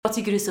bara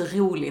tycker det är så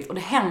roligt. Och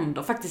det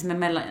händer faktiskt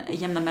med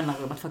jämna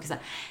mellanrum att folk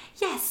säger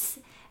yes,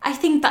 I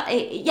think that,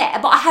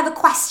 yeah, but I have a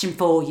question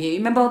for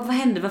you. Men bara, vad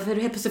händer? Varför är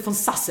du helt plötsligt från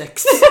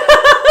Sussex?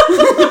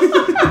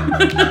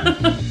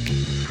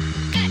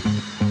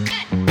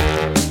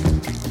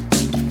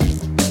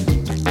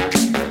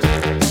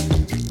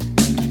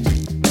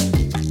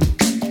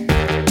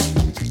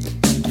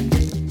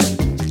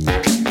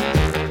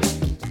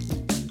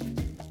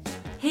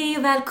 Hej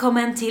och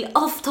välkommen till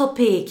Off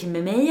Topic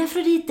med mig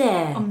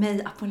Afrodite. Och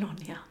mig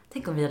Apollonia.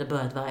 Tänk om vi hade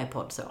börjat varje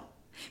podd så.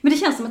 Men det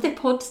känns som att det är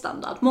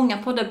poddstandard. Många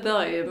poddar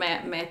börjar ju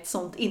med ett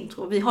sånt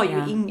intro. Vi har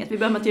ju inget. Vi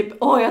börjar med typ,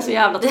 jag är så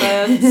jävla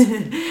trött.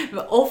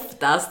 Men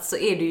oftast så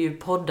är det ju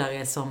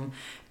poddare som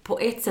på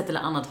ett sätt eller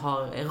annat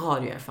har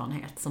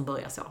radioerfarenhet som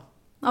börjar så.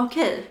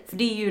 Okej. För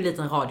det är ju en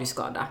liten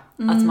radioskada.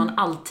 Att man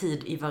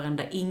alltid i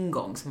varenda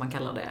ingång, som man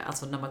kallar det,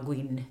 alltså när man går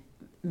in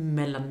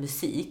mellan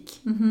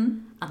musik,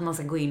 att man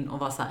ska gå in och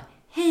vara så här: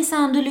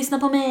 hejsan, du lyssnar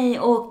på mig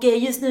och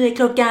just nu är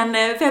klockan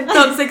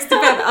 15.65.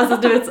 Alltså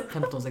du vet,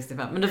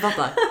 15.65, men du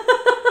fattar.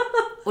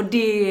 Och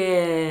det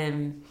är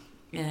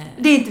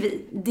inte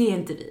vi. Det är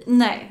inte vi.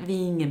 Nej. Vi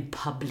är ingen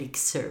public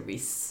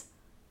service.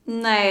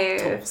 Nej.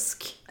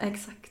 Torsk.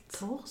 Exakt.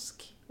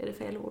 Torsk? Är det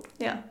fel ord?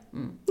 Ja.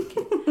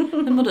 Okay.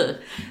 Hur mår du?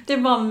 Det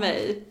var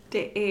mig.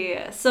 Det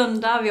är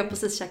söndag, vi har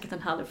precis käkat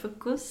en härlig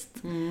frukost.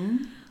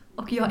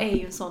 Och jag är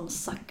ju en sån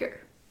sucker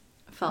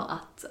för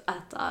att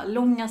äta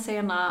långa,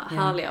 sena,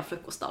 härliga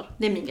frukostar.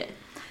 Det är min grej.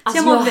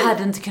 Alltså jag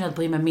hade inte kunnat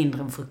bry mig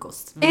mindre om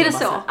frukost. Är det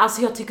så?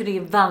 Alltså jag tycker det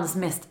är världens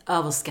mest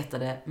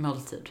överskattade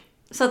måltid.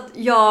 Så att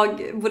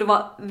jag borde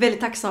vara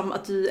väldigt tacksam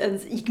att du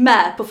ens gick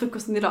med på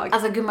frukosten idag.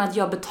 Alltså gumman, att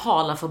jag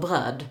betalar för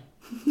bröd.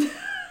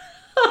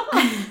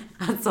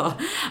 Alltså,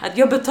 att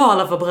jag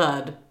betalar för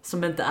bröd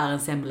som inte är en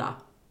semla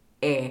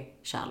är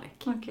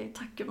kärlek. Okej,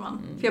 tack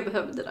gumman. För jag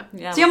behövde det.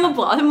 Ja, så jag mår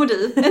bra, hur mår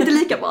du? Inte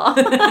lika bra.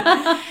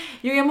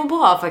 Jo, jag mår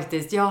bra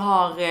faktiskt. Jag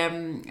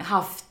har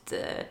haft...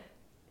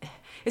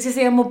 jag ska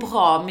säga jag mår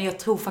bra, men jag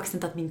tror faktiskt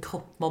inte att min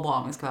kropp mår bra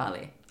om jag ska vara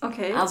ärlig.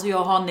 Okej. Alltså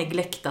jag har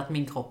neglektat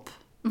min kropp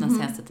den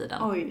senaste tiden.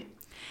 Oj.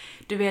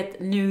 Du vet,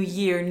 New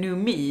Year, New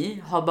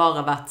Me har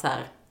bara varit så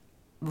här: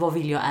 vad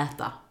vill jag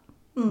äta?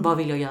 Vad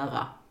vill jag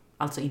göra?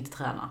 Alltså inte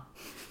träna.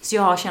 Så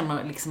jag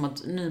känner liksom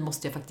att nu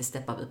måste jag faktiskt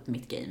steppa upp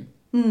mitt game.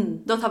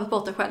 Du har tappat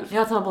bort dig själv.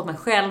 Jag har tappat bort mig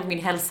själv, min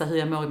hälsa, hur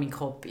jag mår i min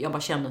kropp. Jag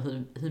bara känner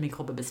hur min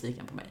kropp är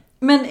besviken på mig.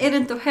 Men är det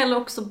inte heller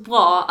också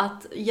bra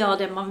att göra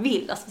det man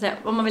vill? Alltså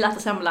om man vill äta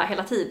semla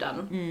hela tiden.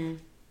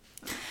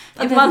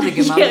 Att man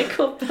ger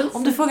kroppen.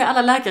 Om du frågar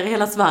alla läkare i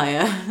hela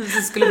Sverige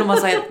så skulle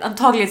de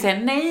antagligen säga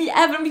nej,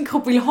 även om din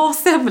kropp vill ha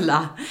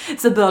semla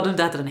så bör du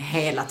inte äta den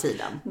hela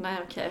tiden. Nej,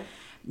 okej.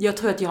 Jag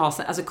tror att jag har,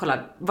 alltså kolla,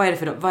 vad är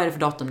det för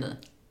datum nu?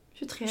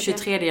 23.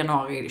 23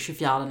 januari,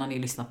 24 när ni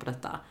lyssnar på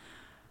detta.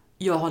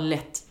 Jag har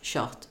lätt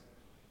kört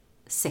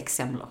 6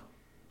 semlor.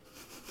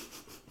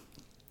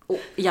 Och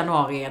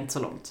januari är inte så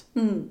långt.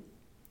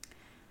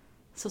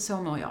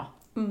 Så mår jag.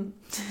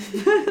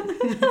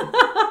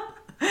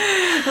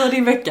 Hur har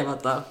din vecka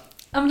varit då?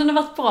 Ja, men den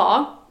har varit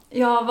bra.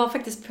 Jag var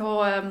faktiskt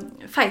på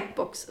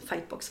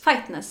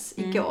Fightness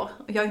igår.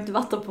 Och jag har inte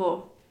varit där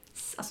på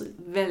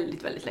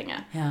väldigt, väldigt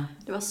länge. Ja.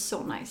 Det var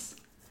så nice.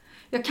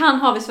 Jag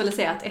kan ha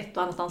visualiserat ett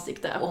och annat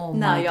ansikte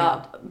när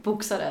jag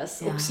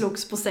boxades och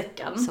slogs på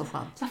säcken. Så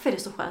skönt. Varför är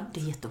det så skönt? Det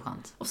är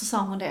jätteskönt. Och så sa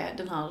hon det,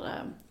 den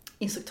här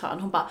instruktören,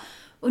 hon bara: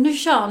 och nu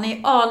kör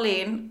ni all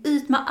in,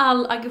 ut med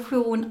all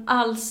aggression,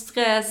 all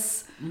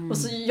stress. Och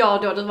så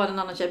det var den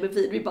andra tjej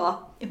bredvid, vi bara,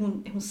 är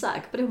hon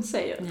säker på det hon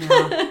säger?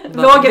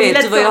 Ja.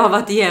 Vet du vad jag har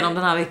varit igenom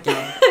den här veckan?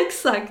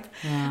 Exakt.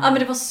 Ja, men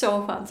det var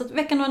så skönt. Så att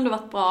veckan har ändå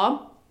varit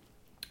bra.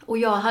 Och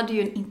jag hade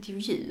ju en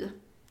intervju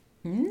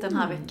den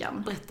här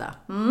veckan. Berätta.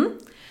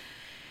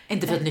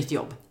 Inte för ett nytt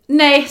jobb.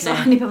 Nej, så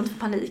ni behöver inte få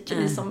panik,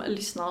 ni som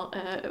lyssnar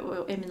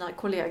och är mina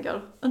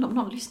kollegor. Undrar om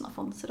de lyssnar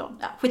från Sudan.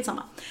 Ja,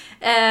 skitsamma.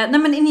 Nej,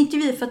 men en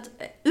intervju för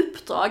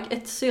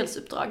ett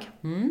styrelseuppdrag.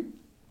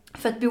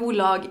 För ett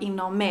bolag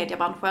inom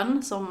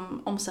mediebranschen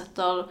som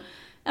omsätter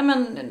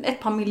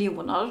ett par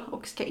miljoner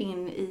och ska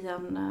in i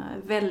en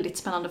väldigt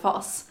spännande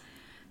fas.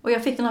 Och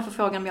jag fick den här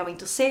förfrågan om jag var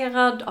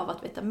intresserad av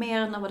att veta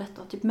mer. När var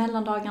detta? Typ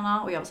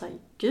mellandagarna. Och jag var såhär,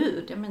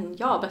 gud,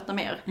 jag berättar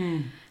mer.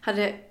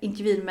 Hade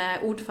intervju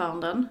med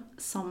ordföranden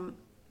som,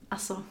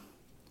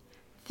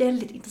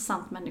 väldigt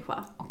intressant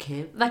människa.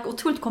 Verkar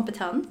otroligt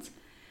kompetent.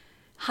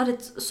 Hade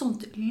ett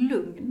sånt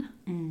lugn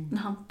när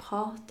han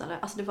pratade.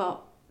 Alltså det var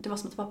som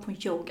att det var på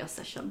en yoga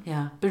session.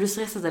 Ja. Blev du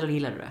stressad eller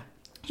gillade du det?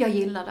 Jag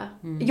gillade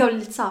det.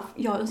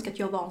 Jag önskar att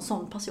jag var en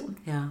sån person.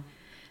 Ja.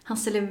 Han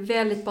ställer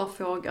väldigt bra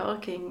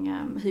frågor kring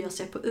hur jag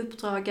ser på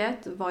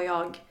uppdraget,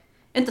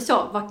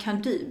 vad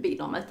kan du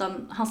bidra med,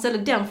 utan han ställer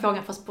den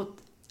frågan fast på ett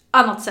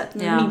annat sätt,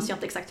 men minns jag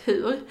inte exakt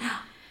hur.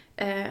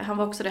 Han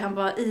var också han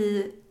var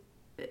i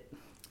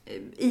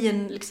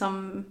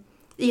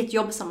ett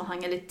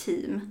jobbsammanhang eller ett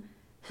team.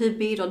 Hur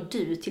bidrar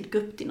du till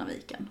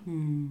gruppdynamiken?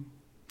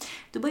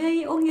 Du börjar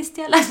ge ångest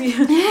i alla.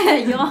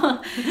 Ja.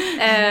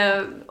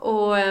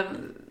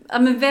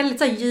 Men väldigt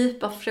så här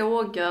djupa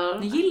frågor.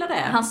 Jag gillar det.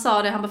 Han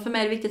sa det, han bara, för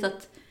mig är det viktigt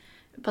att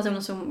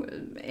personen som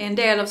är en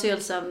del av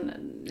styrelsen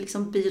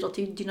liksom bidrar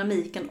till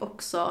dynamiken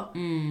också.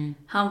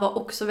 Han var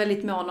också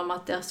väldigt mån om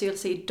att deras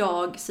styrelse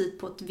idag ser ut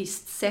på ett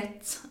visst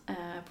sätt.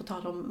 På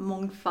tal om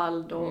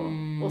mångfald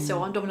och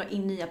så. De vill ha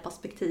in nya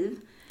perspektiv.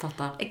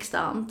 Fattar.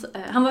 Externt.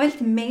 Han var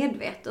väldigt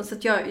medveten, så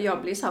att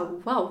jag blev så här: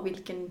 wow,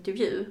 vilken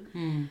intervju.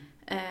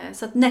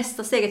 Så att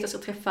nästa steg är att jag ska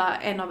träffa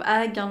en av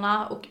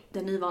ägarna och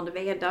den nuvarande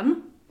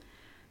vdn.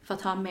 För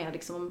att ha med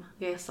liksom om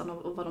resan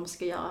och vad de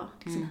ska göra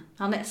liksom,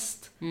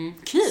 härnäst.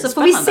 Kul, så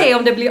får vi se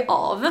om det blir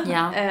av.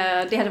 Ja.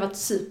 Det hade varit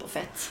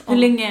superfett. Hur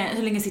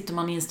länge sitter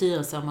man i en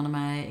styrelse om man är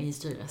med i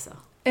styrelse?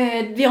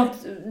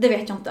 Det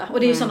vet jag inte. Och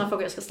det är ju sådana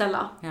frågor jag ska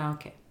ställa. Ja,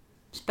 okej.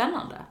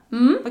 Spännande.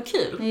 Vad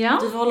kul. Ja.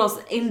 Du får hålla oss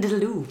in the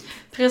loop.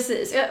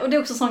 Precis. Och det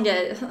är också en sån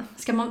grej.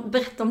 Ska man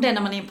berätta om det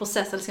när man är i en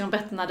process, eller ska man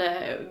berätta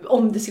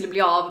om det skulle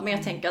bli av? Men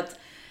jag tänker att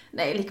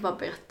nej, lika bara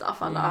berätta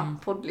för alla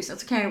poddlyssnare,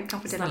 så kan jag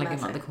kanske dela med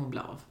sig. Det kommer bli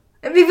av.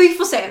 Vi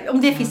får se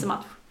om det finns en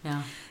match.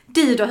 Ja.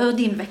 Du då, hur har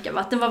din vecka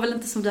varit? Den var väl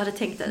inte som du hade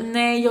tänkt dig?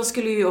 Nej, jag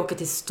skulle ju åka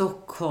till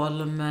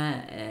Stockholm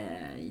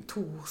i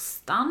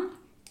torsdagen.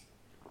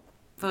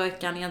 Förra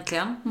veckan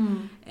egentligen.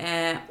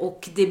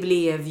 Och det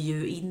blev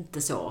ju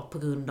inte så på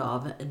grund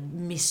av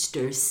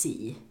Mr.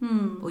 C.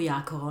 Och jag,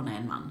 corona är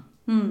en man.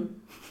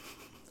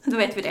 Då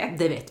vet vi det.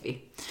 Det vet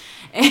vi.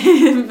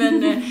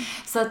 Men,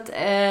 så att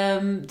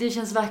det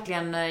känns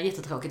verkligen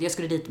jättetråkigt. Jag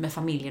skulle dit med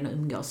familjen och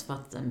umgås för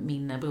att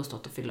min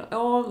brorsdotter fyller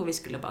år och vi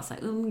skulle bara så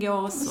här,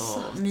 umgås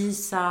och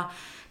mysa.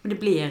 Men det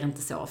blir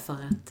inte så för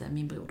att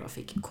min bror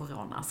fick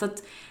corona. Så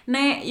att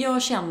nej,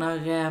 jag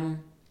känner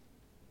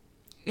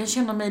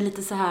mig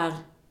lite så här.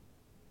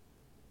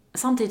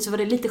 Samtidigt så var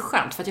det lite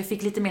skönt för att jag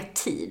fick lite mer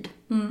tid.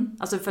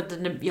 Alltså för att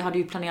jag hade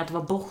ju planerat att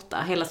vara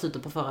borta hela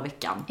slutet på förra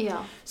veckan. Ja.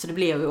 Så det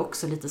blev ju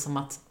också lite som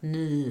att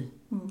Ni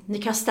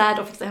kan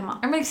städa och fixa hemma.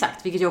 Ja men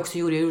exakt, vilket jag också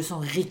gjorde. Jag gjorde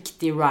sån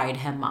riktig ride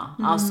hemma.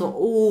 Alltså,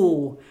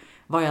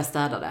 vad jag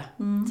städade.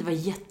 Det var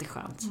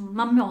jätteskönt.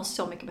 Man mår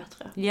så mycket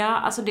bättre. Ja,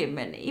 alltså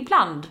men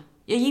ibland.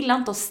 Jag gillar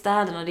inte att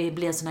städa när det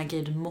blir såna här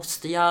grejer du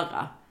måste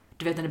göra.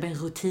 Du vet när det blir en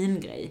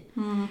rutingrej.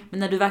 Men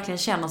när du verkligen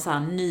känner så här: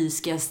 nu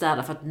ska jag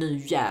städa för att nu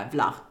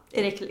jävlar.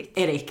 Är det äckligt?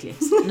 Är det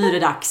äckligt? Nu är det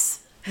dags.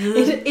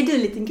 Är du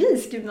en liten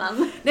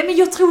grisgumman? Nej men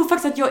jag tror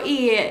faktiskt att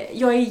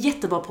jag är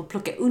jättebra på att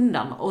plocka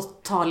undan och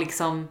ta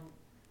liksom.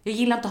 Jag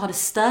gillar inte att ha det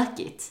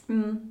stökigt.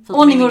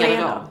 Ordning och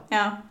reda.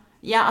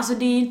 Ja, alltså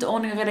det är inte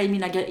ordning och reda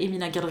i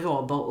mina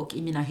garderober och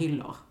i mina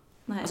hyllor.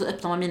 Nej. Alltså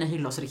öppnar man mina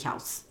hyllor så är det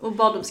kaos. Och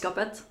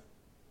badrumsskapet?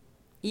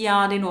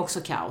 Ja, det är nog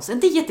också kaos.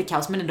 Inte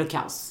jättekaos, men ändå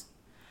kaos.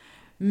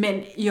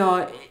 Men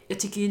jag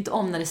tycker ju inte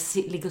om när det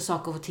ligger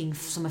saker och ting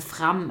som är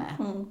framme.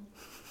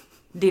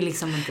 Det är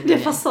liksom inte det. Är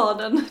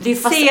fasaden. Det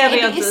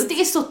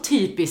är så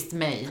typiskt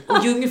mig.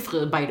 Och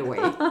jungfru, by the way.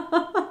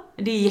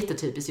 Det är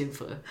jättetypiskt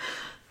jungfru.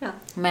 Ja.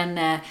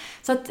 Men,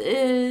 så att,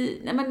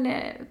 nej men,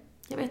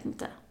 jag vet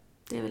inte.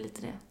 Det är väl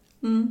lite det.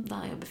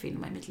 Där jag befinner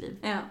mig i mitt liv.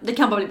 Ja, det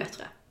kan bara bli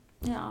bättre.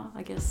 Ja,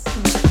 I guess.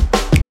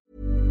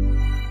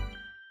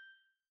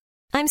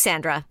 I'm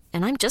Sandra,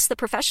 and I'm just the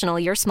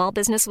professional your small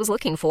business was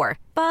looking for.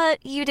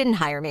 But you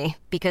didn't hire me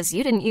because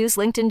you didn't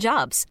use LinkedIn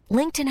Jobs.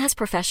 LinkedIn has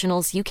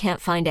professionals you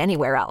can't find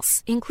anywhere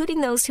else,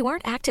 including those who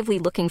aren't actively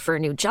looking for a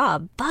new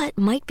job, but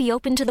might be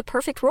open to the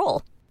perfect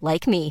role,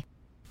 like me.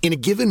 In a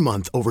given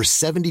month, over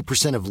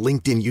 70% of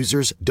LinkedIn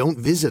users don't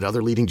visit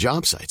other leading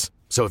job sites.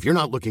 So if you're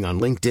not looking on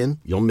LinkedIn,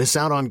 you'll miss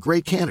out on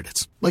great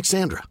candidates like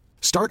Sandra.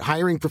 Start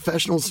hiring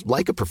professionals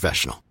like a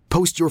professional.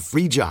 Post your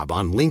free job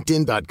on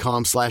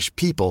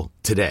linkedin.com/people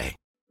today.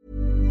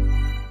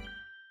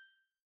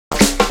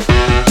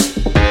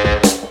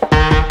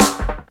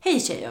 Hej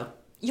tjejer!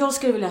 Jag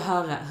skulle vilja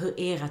höra hur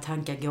era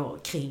tankar går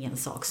kring en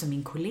sak som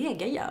min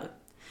kollega gör.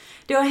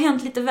 Det har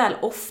hänt lite väl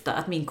ofta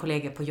att min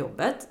kollega på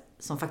jobbet,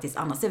 som faktiskt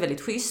annars är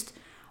väldigt schysst,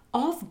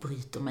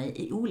 avbryter mig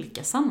i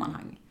olika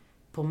sammanhang.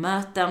 På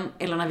möten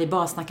eller när vi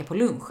bara snackar på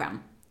lunchen.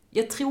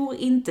 Jag tror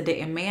inte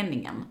det är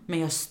meningen, men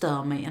jag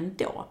stör mig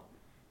ändå.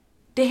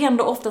 Det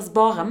händer oftast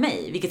bara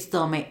mig, vilket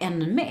stör mig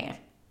ännu mer.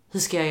 Hur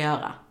ska jag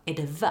göra? Är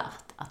det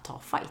värt att ta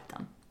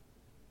fighten?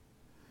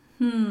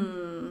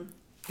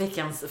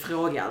 Veckans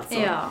fråga alltså,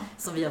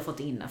 som vi har fått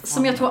in.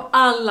 Som jag tror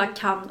alla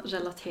kan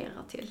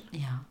relatera till.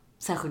 Ja,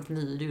 särskilt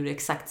nu. Du gjorde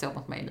exakt så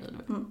mot mig nu.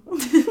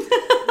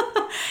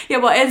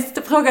 Jag bara, en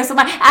fråga som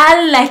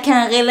alla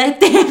kan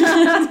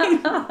relatera till.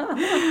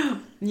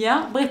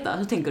 Ja, berätta.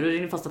 Hur tänker du?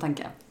 Din första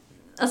tanke?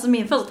 Alltså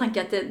min första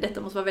tanke är att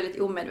detta måste vara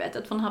väldigt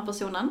omedvetet från den här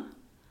personen.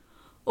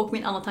 Och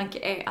min andra tanke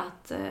är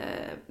att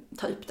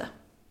ta upp det.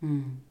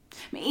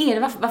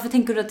 Men varför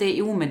tänker du att det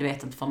är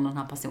omedvetet från den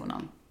här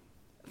personen?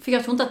 För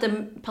jag tror inte att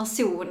en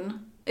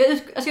person...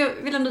 jag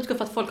vill ändå utgå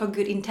för att folk har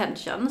good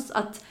intentions.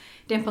 Att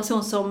det är en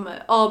person som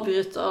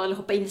avbryter eller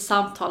hoppar in i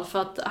samtal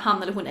för att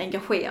han eller hon är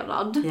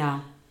engagerad. Ja.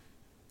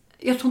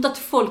 Jag tror inte att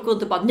folk går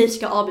inte bara, ni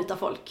ska avbryta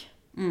folk.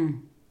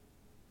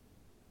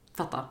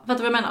 Fattar du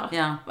vad jag menar?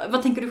 Ja.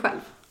 Vad tänker du själv?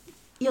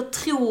 Jag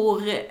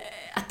tror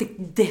att det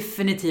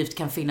definitivt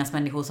kan finnas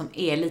människor som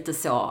är lite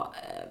så...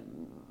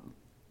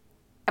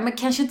 men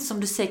kanske inte som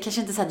du säger,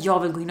 kanske inte så att jag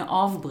vill gå in och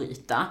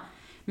avbryta.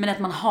 Men att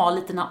man har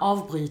lite den här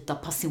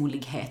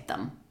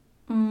avbrytarpersonligheten.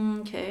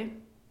 Okej.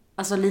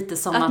 Alltså lite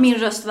som att min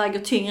röst väger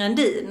tyngre än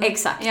din.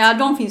 Exakt. Ja,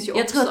 de finns ju också.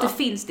 Jag tror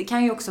att det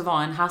kan ju också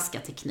vara en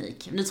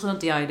härskarteknik. Nu tror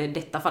inte jag i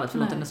detta fallet, för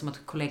det låter som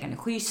att kollegan är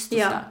schysst och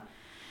sådär.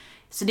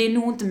 Så det är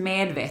nog inte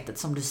medvetet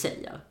som du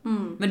säger.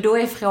 Men då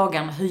är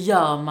frågan, hur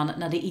gör man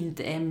när det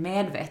inte är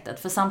medvetet?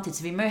 För samtidigt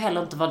så vill man ju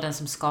heller inte vara den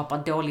som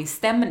skapar dålig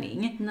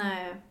stämning.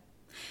 Nej.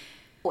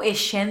 Och är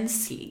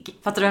känslig.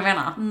 Fattar du vad jag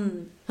menar?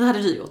 Hur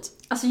hade du gjort?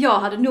 Alltså jag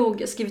hade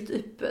nog skrivit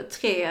upp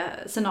 3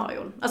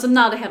 scenarion. Alltså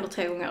när det händer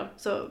 3 gånger.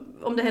 Så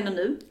om det händer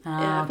nu,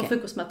 på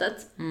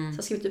frukostmötet, så har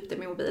jag skrivit upp det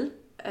med mobil.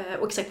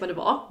 Och exakt vad det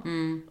var.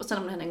 Och sen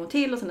om det händer en gång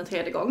till och sen en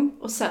 3:e gång.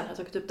 Och sen har jag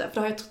tagit upp det. För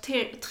då har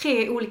jag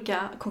 3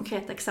 olika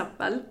konkreta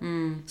exempel.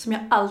 Som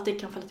jag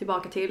alltid kan falla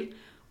tillbaka till.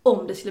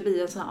 Om det skulle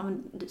bli en sån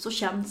här, så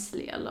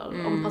känslig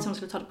eller om personen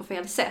skulle ta det på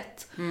fel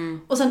sätt.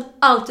 Och sen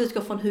alltid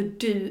utgå från hur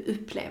du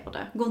upplever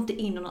det. Gå inte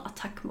in i någon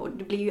attackmode.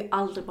 Det blir ju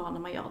aldrig bra när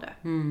man gör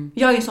det.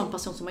 Jag är ju en sån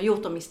person som har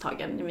gjort de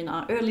misstagen i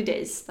mina early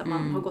days. Där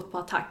man har gått på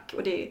attack.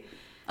 Och det,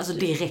 alltså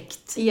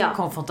direkt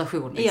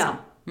konfrontation liksom.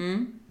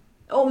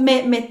 Och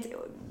med ett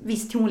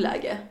visst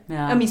tonläge.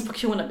 Jag minns på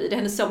Kronaby, det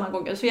hände så många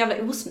gånger. Så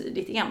jävla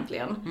osmidigt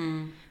egentligen.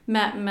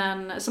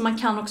 Men så man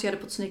kan också göra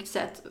det på ett snyggt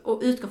sätt. Och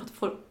utgå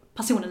från att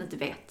personen inte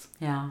vet.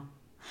 Ja.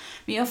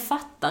 Men jag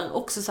fattar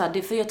också så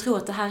här, för jag tror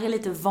att det här är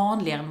lite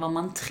vanligare än vad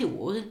man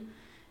tror.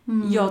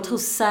 Jag tror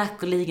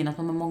säkerligen att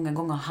man många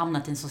gånger har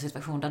hamnat i en sån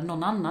situation där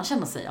någon annan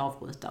känner sig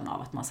avbruten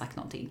av att man har sagt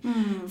någonting.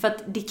 För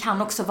att det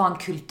kan också vara en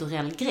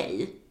kulturell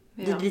grej.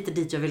 Det är lite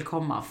dit jag vill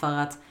komma, för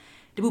att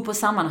det beror på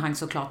sammanhang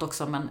såklart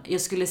också, men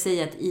jag skulle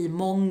säga att i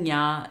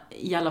många,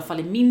 i alla fall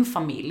i min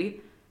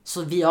familj,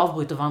 så vi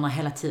avbryter varandra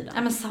hela tiden.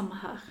 Ja, men samma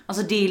här.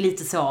 Alltså det är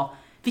lite så,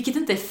 vilket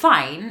inte är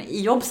fine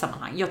i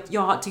jobbsammanhang.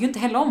 Jag tycker inte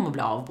heller om att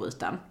bli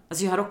avbruten.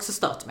 Alltså jag hade också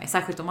stört mig,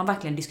 särskilt om man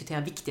verkligen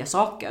diskuterar viktiga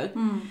saker.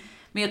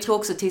 Men jag tror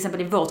också till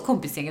exempel i vårt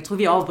kompisgäng, jag tror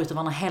vi avbryter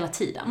varandra hela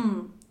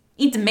tiden.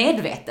 Inte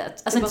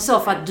medvetet. Alltså inte så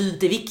för att du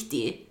inte är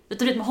viktig,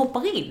 utan att man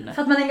hoppar in.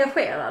 För att man är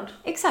engagerad.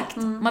 Exakt.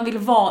 Man vill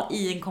vara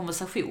i en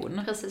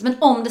konversation. Precis. Men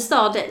om det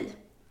stör dig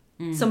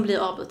som blir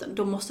avbruten,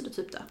 då måste du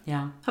typ det.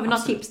 Ja, har vi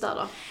några tips där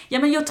då? Ja,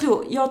 men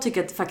jag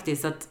tycker att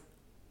faktiskt att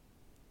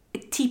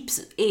ett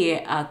tips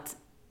är att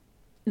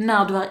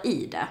när du är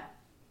i det,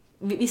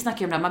 vi snackar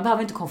ju om det, man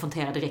behöver inte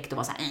konfrontera direkt och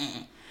vara så här,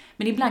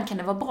 men ibland kan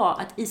det vara bra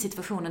att i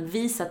situationen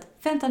visa att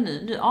vänta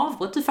nu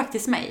avbröt du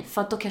faktiskt mig,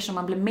 för att då kanske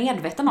man blir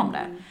medveten om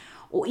det.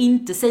 Och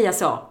inte säga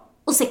så,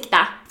 ursäkta,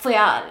 får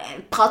jag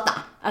prata?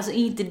 Alltså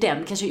inte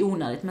den, kanske är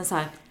onödigt, men så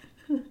här,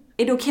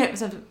 är det okej,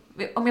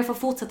 om jag får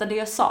fortsätta det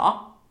jag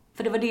sa,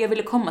 för det var det jag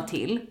ville komma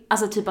till.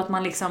 Alltså typ att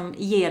man liksom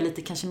ger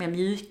lite kanske mer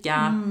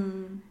mjuka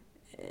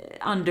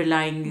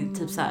underlying,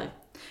 typ så här.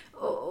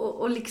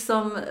 Och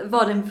liksom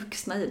vara den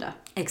vuxna i det.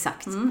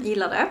 Exakt.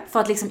 Gillar det. För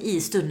att liksom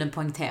i stunden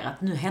poängtera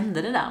att nu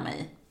hände det där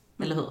mig.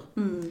 Eller hur?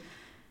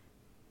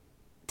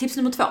 Tips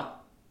nummer 2.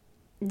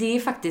 Det är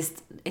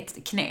faktiskt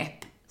ett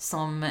knep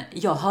som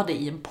jag hörde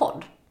i en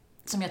podd.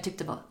 Som jag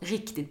tyckte var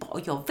riktigt bra.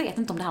 Och jag vet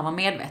inte om det här var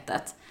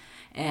medvetet.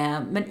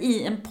 Men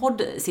i en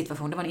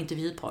poddsituation, det var en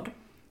intervjupodd.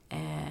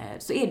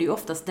 Så är det ju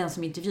oftast den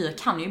som intervjuar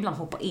kan ju ibland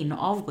hoppa in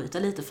och avbryta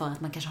lite för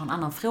att man kanske har en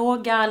annan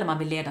fråga eller man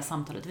vill leda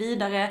samtalet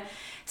vidare.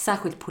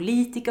 Särskilt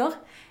politiker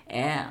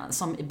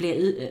som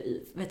blir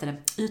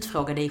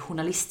utfrågade i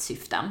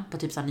journalistsyften på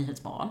typ så här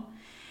Nyhetsmorgon.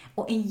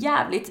 Och en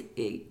jävligt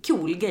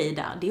cool grej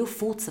där, det är att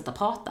fortsätta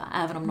prata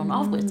även om någon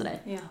avbryter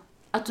dig. Ja.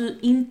 Att du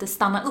inte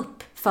stannar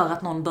upp för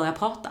att någon börjar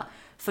prata.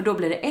 För då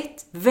blir det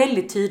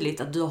väldigt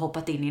tydligt att du har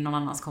hoppat in i någon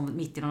annans,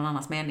 mitt i någon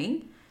annans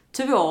mening.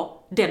 2,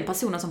 den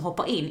personen som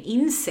hoppar in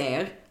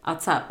inser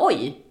att så här, oj,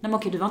 nej men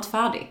okej, du var inte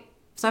färdig.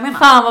 Så jag menar.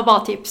 Fan vad bra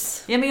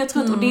tips. Ja, men jag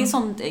tror att, och det är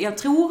sånt,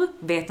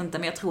 vet inte,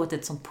 men jag tror att det är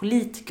ett sånt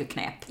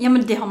politikerknep. Ja,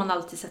 men det har man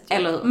alltid sett.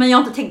 Eller, men jag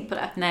har inte tänkt på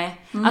det.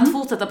 Nej, att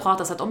fortsätta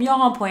prata så att om jag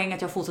har en poäng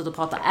att jag fortsätter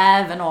prata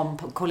även om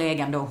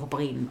kollegan då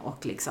hoppar in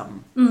och liksom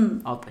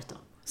avbryter.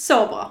 Så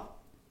bra.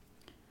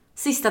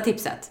 Sista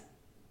tipset.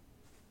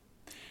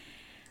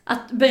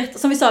 Att berätta,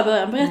 som vi sa i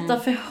början, berätta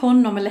för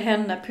honom eller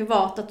henne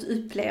privat att du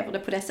upplever det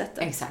på det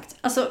sättet. Exakt.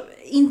 Alltså,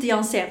 inte göra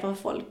en scen för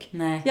folk.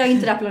 Nej. Jag är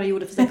inte där på vad jag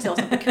gjorde för 6 år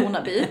sedan på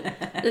Kronaby.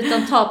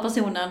 Utan ta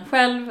personen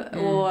själv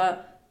och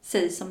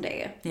säg som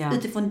det är. Ja.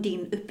 Utifrån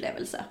din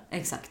upplevelse.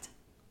 Exakt.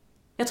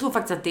 Jag tror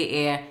faktiskt att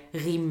det är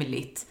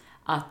rimligt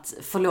att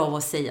få lov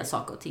att säga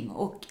saker och ting.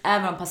 Och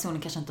även om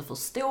personen kanske inte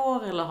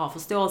förstår eller har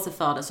förståelse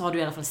för det, så har du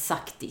i alla fall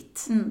sagt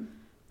ditt.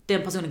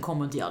 Den personen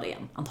kommer inte göra det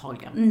igen,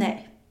 antagligen.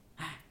 Nej.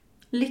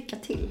 Lycka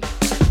till.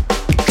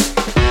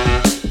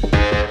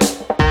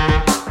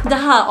 Det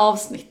här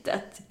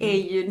avsnittet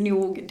är ju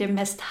nog det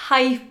mest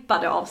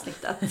hypade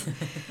avsnittet.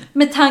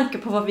 Med tanke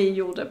på vad vi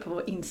gjorde på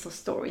vår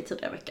Insta-story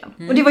tidigare veckan.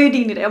 Och det var ju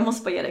din idé, jag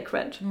måste bara ge dig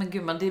cred. Men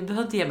gud, man, det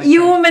behöver inte ge mig cred.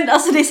 Jo, men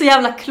alltså det är så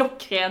jävla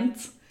klockrent.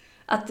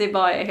 Att det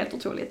bara är helt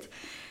otroligt.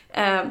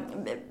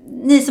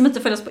 Ni som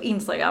inte följer oss på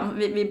Instagram,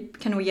 vi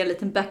kan nog ge en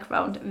liten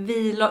background.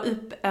 Vi la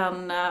upp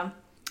en,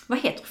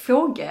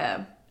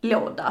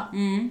 frågelåda.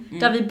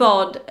 Där vi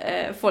bad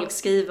folk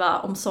skriva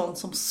om sånt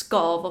som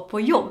skaver på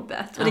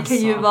jobbet. Och det kan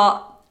ju vara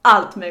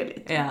allt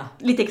möjligt. Ja.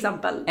 Lite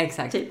exempel.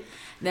 Exakt. Typ.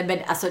 Nej, men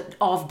alltså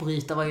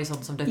avbryta var ju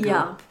sånt som dök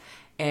upp.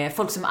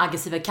 Folk som är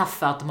aggressiva i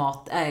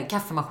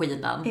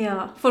kaffemaskinen.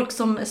 Ja, folk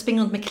som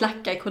springer runt med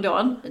klackar i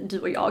korridoren, du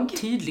och jag.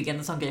 Tydligen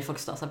en sån grej folk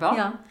stör sig på.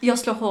 Ja, jag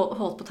slår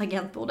hårt på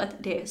tangentbordet,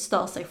 det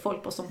stör sig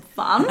folk på som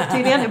fan.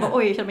 Tydligen, jag bara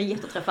oj, jag känner mig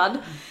jätteträffad.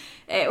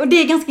 Och det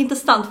är ganska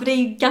intressant för det är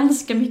ju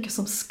ganska mycket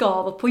som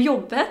skaver på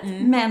jobbet,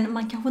 men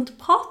man kanske inte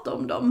pratar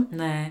om dem.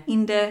 Nej.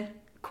 In the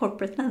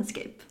corporate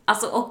landscape.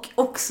 Alltså, och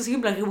också så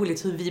himla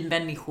roligt hur vi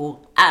människor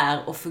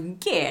är och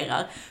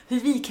fungerar. Hur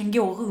vi kan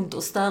gå runt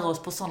och störa oss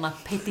på sådana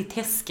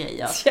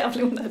petitessgrejer. Så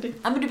jävla onödigt.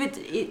 Ja, men du vet,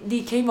 det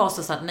kan ju vara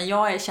så att när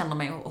jag känner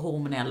mig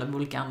hormonell av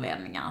olika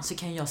anledningar så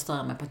kan jag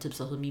störa mig på typ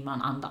så hur min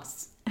man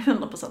andas.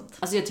 100%.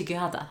 Alltså jag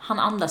tycker att han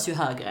andas ju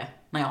högre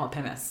när jag har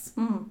PMS.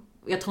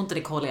 Jag tror inte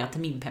det korrelerar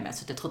till min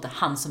PMS, utan jag tror att det är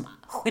han som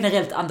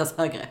generellt andas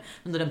högre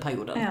under den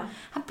perioden. Ja.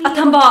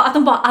 Att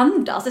de bara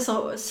andas, det är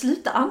så,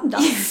 sluta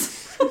andas.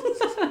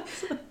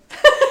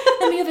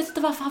 Nej, men jag vet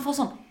inte varför han får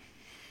sån.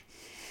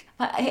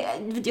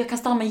 Jag kan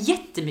störa mig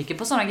jättemycket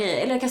på såna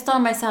grejer. Eller jag kan störa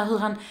mig så här hur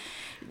han...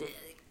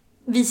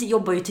 Vi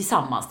jobbar ju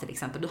tillsammans till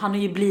exempel. Han har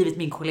ju blivit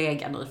min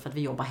kollega nu för att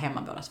vi jobbar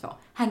hemma båda två.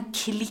 Han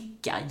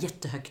klickar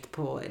jättehögt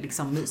på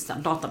liksom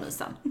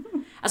datamysen.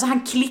 Alltså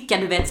han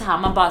klickar, du vet så här,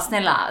 man bara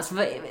snälla, alltså,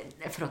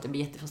 förlåt jag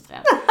blir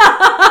jättefrustrerad.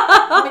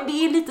 Men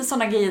det är lite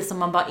såna grejer som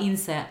man bara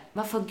inser,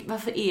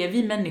 varför är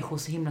vi människor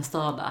så himla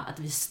störda att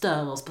vi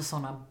stör oss på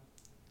såna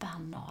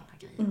banala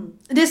grejer.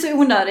 Det är så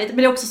onödigt, men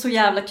det är också så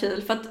jävla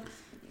kul för att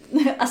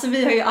alltså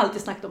vi har ju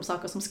alltid snackat om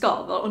saker som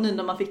skaver och nu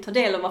när man fick ta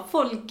del av vad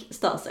folk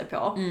stör sig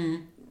på,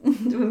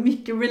 det var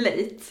mycket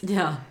relate.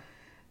 Ja.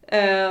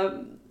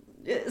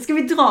 Ska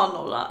vi dra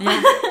några? Ja,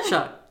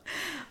 kör.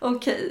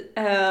 Okej,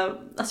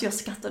 alltså jag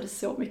skrattade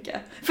så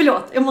mycket.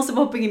 Förlåt, jag måste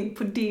bara hoppa in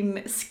på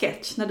din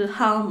sketch när du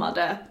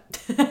härmade.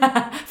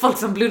 Folk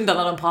som blundar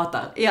när de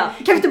pratar. Ja,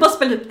 kan vi inte bara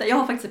spela upp det? Jag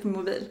har faktiskt det på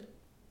mobil.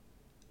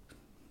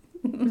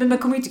 Men man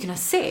kommer ju inte kunna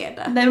se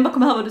det. Nej, men bara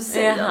kommer höra vad du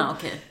säger. Jaha,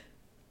 okej.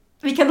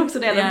 Vi kan också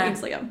dela den på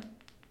Instagram.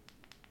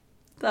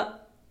 Så.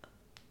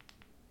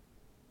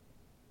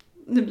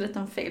 Nu blir det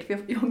en fel,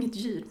 för jag har inget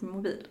ljud på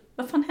mobil.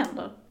 Vad fan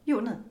händer? Jo,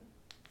 nu.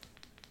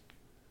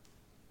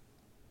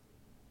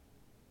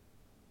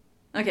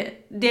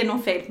 Okej, det är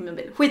någon fel på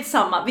mobil.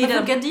 Skitsamma. Vad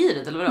funkar inte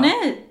ljudet, eller vadå?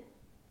 Nej.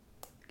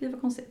 Gud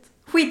vad konstigt.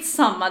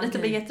 Skitsamma, detta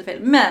blir jättefel.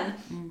 Men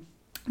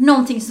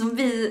någonting som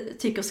vi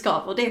tycker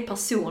skaver, det är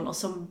personer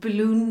som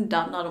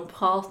blundar när de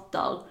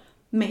pratar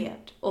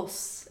med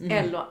oss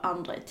eller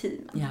andra i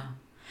teamen. Ja.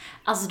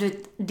 Alltså du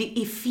vet,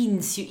 det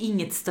finns ju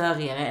inget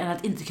störigare än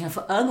att inte kunna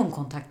få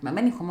ögonkontakt med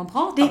människor man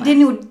pratar med. Det är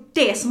nog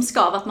det som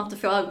skaver, att man inte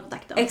får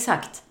ögonkontakten.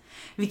 Exakt.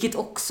 Vilket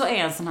också är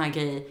en sån här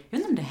grej, jag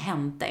vet inte om det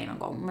hänt dig någon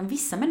gång, men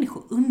vissa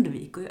människor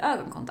undviker ju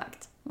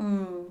ögonkontakt.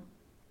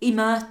 I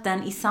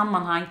möten, i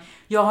sammanhang.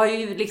 Jag har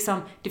ju liksom,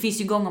 det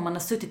finns ju gånger man har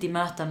suttit i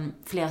möten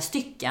flera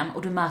stycken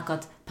och du märker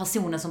att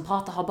personen som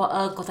pratar har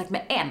bara ögonkontakt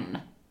med en.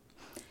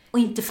 Och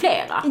inte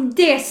flera.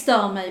 Det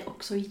stör mig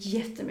också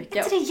jättemycket.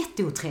 Är inte det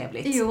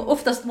jätteotrevligt? Jo,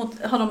 oftast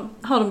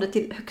har de det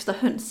till högsta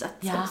hönset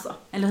också.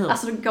 Eller hur?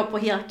 Alltså de går på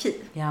hierarki.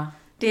 Ja.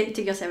 Det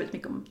tycker jag säger väldigt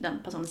mycket om den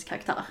personens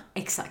karaktär.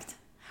 Exakt.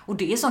 Och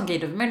det är sån grej,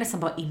 då vill man nästan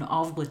bara in och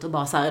avbryta och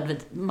bara så här, du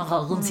vet, man rör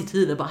runt sitt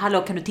huvud bara,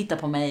 hallå kan du titta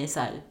på mig, så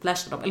här,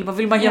 flasha dem, eller vad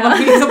vill man göra? Man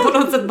vill liksom på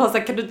något sätt bara så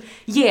här, kan du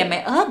ge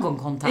mig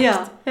ögonkontakt?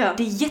 Ja.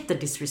 Det är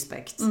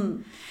jättedisrespect.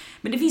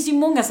 Men det finns ju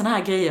många såna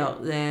här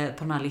grejer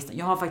på den här listan.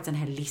 Jag har faktiskt en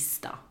hel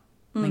lista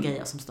med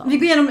grejer som står. Vi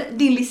går igenom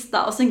din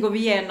lista och sen går vi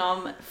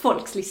igenom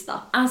folks lista.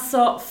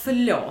 Alltså,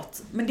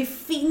 förlåt, men det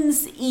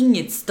finns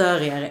inget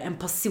störigare än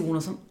personer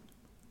som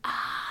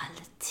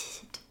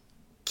alltid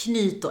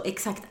knyter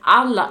exakt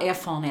alla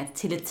erfarenhet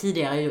till ett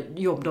tidigare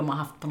jobb de har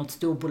haft på något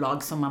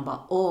storbolag som man bara,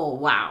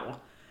 wow.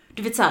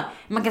 Du vet så här,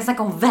 man kan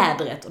snacka om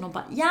vädret och de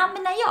bara, ja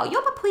men när jag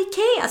jobbar på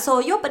Ikea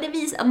så jobbade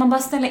vi, att man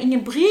bara ställer,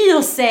 ingen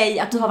bryr sig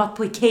att du har varit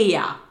på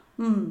Ikea.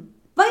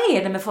 Vad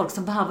är det med folk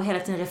som behöver hela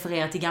tiden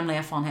referera till gamla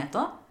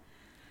erfarenheter?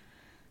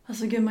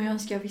 Alltså gud, man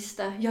önskar jag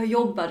visste. Jag har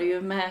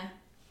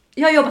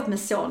jobbat med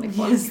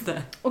Sony-folk. Just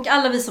det. Och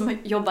alla vi som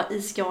jobbar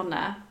i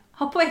Skåne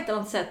har på ett eller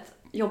annat sätt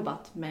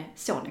jobbat med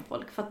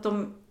Sony-folk. För att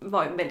de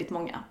var ju väldigt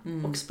många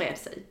och spred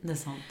sig. Det är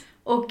sant.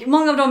 Och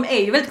många av dem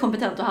är ju väldigt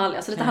kompetenta och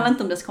härliga. Så detta handlar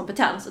inte om dess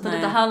kompetens. Utan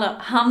detta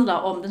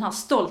handlar om den här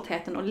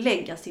stoltheten och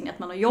legacy att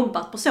man har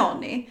jobbat på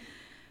Sony.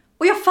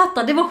 Och jag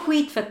fattar, det var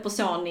skitfett på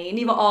Sony.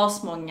 Ni var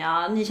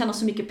asmånga, ni tjänar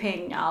så mycket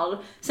pengar.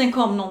 Sen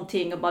kom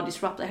någonting och bara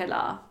disruptade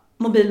hela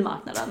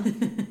mobilmarknaden.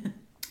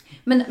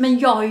 Men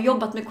jag har ju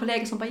jobbat med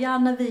kollegor som bara, ja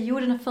när vi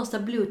gjorde den första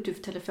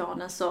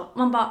Bluetooth-telefonen så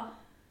man bara,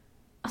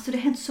 alltså det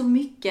har hänt så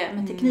mycket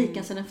med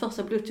tekniken sedan den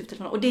första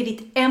Bluetooth-telefonen och det är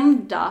ditt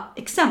enda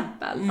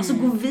exempel. Alltså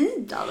gå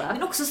vidare.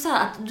 Men också så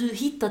här att du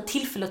hittar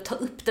tillfälle att ta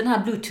upp den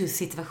här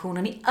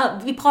Bluetooth-situationen.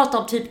 Vi pratar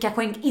om typ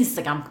kanske en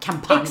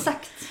Instagram-kampanj.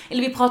 Exakt.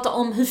 Eller vi pratar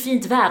om hur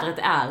fint vädret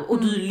är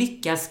och du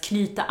lyckas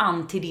knyta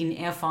an till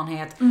din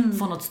erfarenhet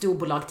från något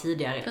storbolag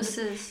tidigare.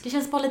 Precis. Det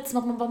känns bara lite som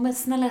att man bara,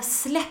 snälla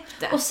släpp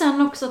det. Och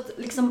sen också att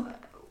liksom,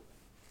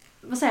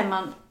 vad säger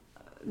man?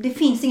 det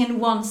finns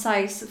ingen one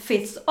size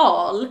fits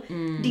all.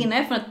 Din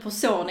erfarenhet på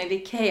Sony eller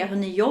Ikea, hur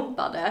ni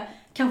jobbade,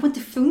 kanske inte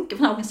funkar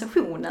för den här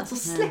organisationen, så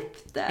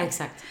släpp det.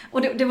 Exakt.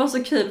 Och det var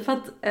så kul för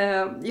att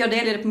jag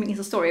delade på min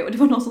Insta-story och det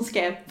var någon som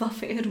skrev,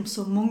 varför är de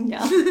så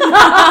många?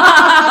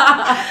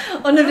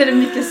 Och nu blev det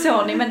mycket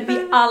Sony, men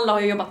vi alla har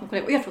ju jobbat med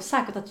kollegor. Och jag tror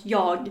säkert att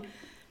jag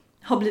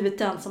har blivit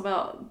den som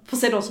bara, på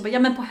Sedon som bara, ja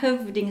men på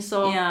Hövding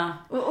så,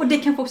 och det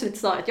kanske också är lite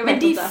störigt, jag vet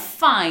inte. Men det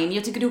är fine,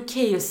 jag tycker det är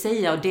okej att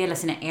säga och dela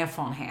sina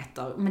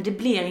erfarenheter, men det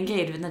blir en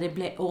grej, du vet, när det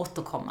blir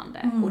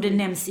återkommande, och det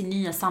nämns i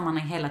nya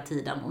sammanhang hela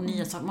tiden, och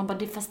nya saker, man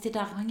bara, fast det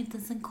där har inte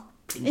ens en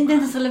koppling. Inte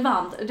ens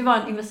relevant, det var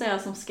en investerare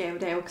som skrev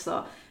det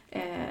också,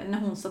 när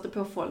hon satte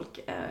på folk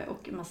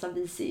och en massa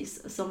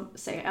VCs som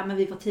säger, ja men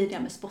vi var tidiga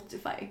med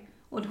Spotify,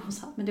 och då hon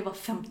sa, men det var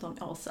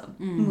 15 år sedan,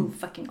 move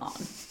fucking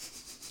on.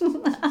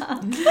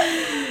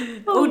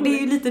 Och det är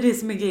ju lite det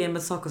som är grejen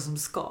med saker som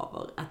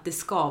skaver. Att det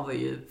skaver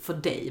ju för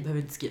dig,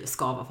 behöver inte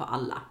skava för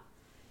alla.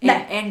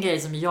 En grej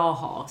som jag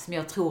har, som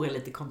jag tror är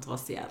lite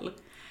kontroversiell,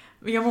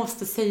 men jag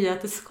måste säga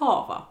att det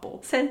skavar på.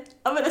 Säg.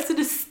 Ja, men alltså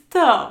det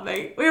stör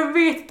mig. Och jag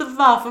vet inte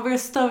varför, men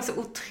jag stör mig så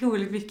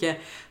otroligt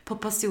mycket på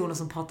personer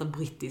som pratar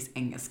brittisk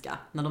engelska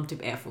när de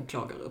typ är från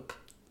Klagerup.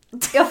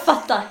 Jag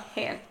fattar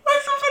helt.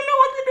 Alltså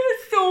förlåt, det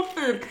är så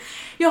fint.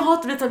 Jag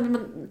hatar det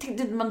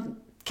att man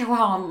kanske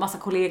har en massa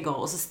kollegor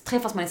och så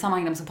träffas man i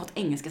sammanhang där man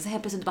pratar engelska, så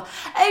helt plötsligt bara,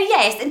 oh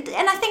yes, and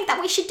I think that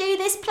we should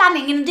do this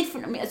planning in a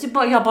different... Alltså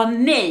jag bara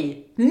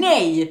nej.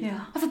 Ja.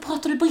 Varför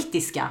pratar du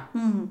brittiska?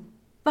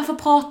 Varför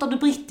pratar du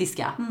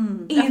brittiska?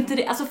 Är inte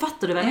det, alltså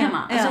fattar du vad jag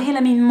menar? Alltså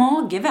hela min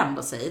mage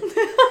vänder sig.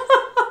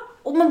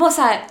 Och man bara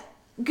såhär,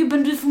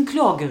 gubben du är från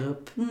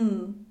Klagerup.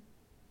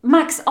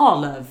 Max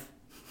Arlöv.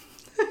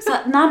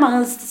 Så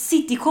närmare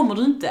city kommer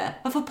du inte.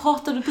 Varför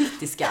pratar du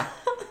brittiska?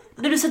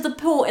 När du sätter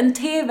på en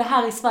tv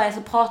här i Sverige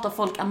så pratar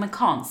folk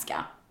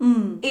amerikanska.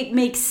 It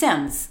makes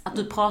sense att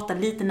du pratar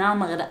lite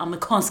närmare det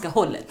amerikanska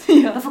hållet.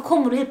 Ja. Varför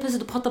kommer du helt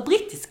plötsligt att prata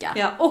brittiska?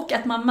 Ja, och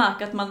att man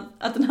märker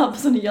att den här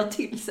personen gör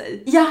till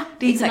sig. Ja,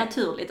 det är inte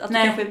naturligt att du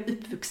kanske är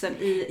uppvuxen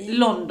i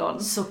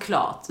London.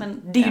 Såklart.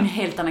 Men det är ju en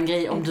helt annan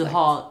grej om du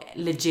har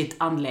legit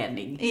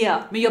anledning. Ja.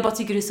 Men jag bara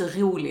tycker det är så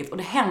roligt. Och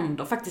det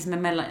händer faktiskt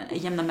med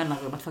jämna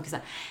mellanrum att folk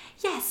säger,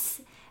 yes,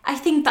 I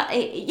think that,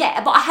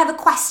 yeah, but I have a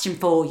question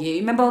for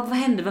you. Men bara, vad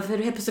händer? Varför är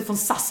du helt plötsligt från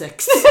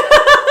Sussex?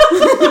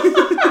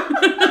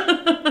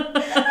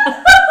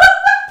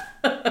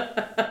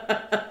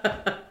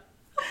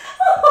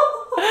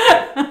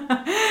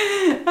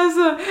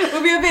 Alltså,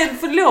 och jag vet,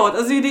 förlåt,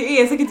 alltså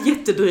det är säkert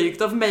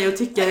jättedrygt av mig att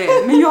tycka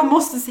det, men jag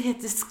måste säga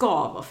att det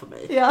skaver för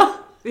mig. Ja.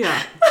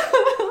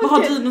 Men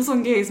har du någon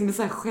sån grej som är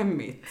så här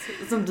skämmigt,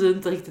 som du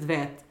inte riktigt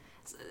vet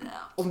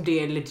om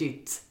det är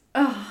legit?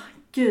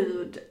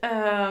 Gud.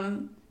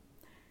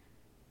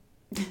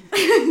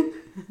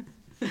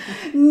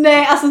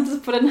 Nej, alltså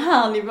inte på den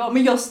här nivån,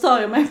 men jag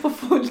stör mig på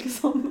folk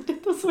som, det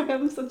är så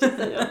hemskt att jag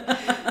säger.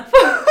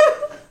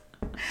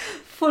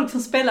 Folk som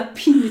spelar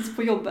pingis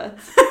på jobbet.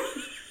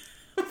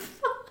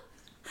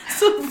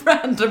 Så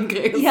random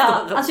grej.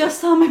 Ja, alltså jag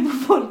stör mig på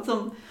folk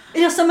som,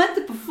 jag stör mig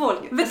inte på folk.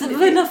 Vet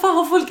du, när fan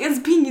har folk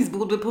ens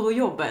pingisbord på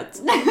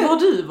jobbet? Vad har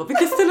du?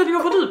 Vilka ställen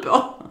jobbar du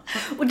på?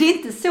 Och det är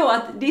inte så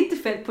att, det är inte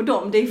fel på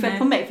dem, det är fel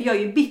på mig. För jag är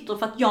ju bitter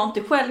för att jag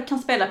inte själv kan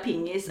spela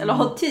pingis, eller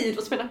har tid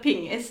att spela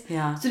pingis.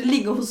 Ja. Så det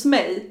ligger hos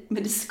mig,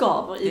 men det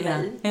skaver i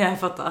mig. Ja, jag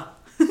fattar.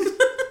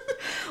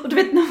 Och du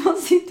vet när man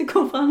sitter i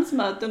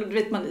konferensmöten och du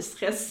vet man är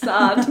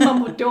stressad, man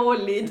mår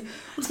dåligt.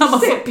 Och så man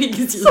får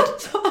pingisljud.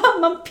 Så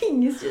hör man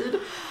pingisljud.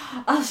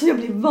 Alltså jag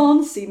blir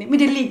vansinnig, men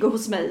det ligger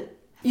hos mig.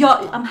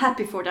 I'm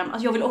happy for them.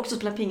 Alltså jag vill också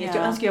spela pingis,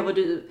 jag önskar jag var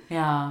du.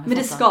 Ja, men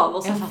det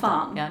skaver som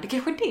fan. Ja, det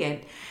kanske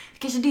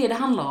är det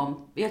handlar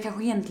om. Jag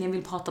kanske egentligen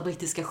vill prata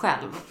brittiska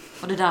själv.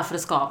 Och det är därför det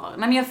skaver.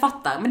 Nej, men jag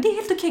fattar. Men det är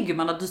helt okej,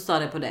 gumman, att du stör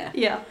dig på det.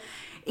 Ja.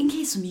 En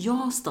grej som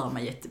jag stör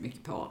mig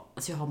jättemycket på.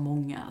 Alltså jag har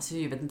många. Alltså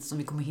jag vet inte om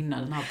vi kommer hinna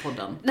den här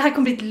podden. Det här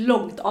kommer bli ett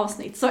långt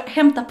avsnitt. Så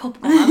hämta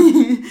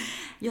popcornen.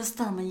 Jag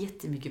stör mig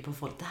jättemycket på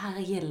folk. Det här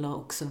gäller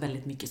också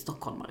väldigt mycket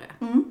stockholmare.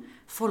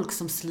 Folk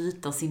som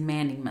slutar sin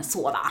mening med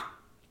sova.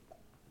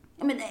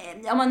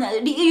 Ja, men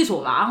det är ju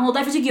så, va? Och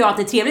därför tycker jag att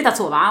det är trevligt att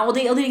sova. Och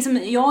det är liksom,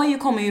 jag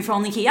kommer ju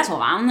från Ikea så,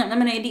 va?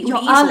 Jag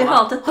har aldrig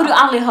hört det. Har du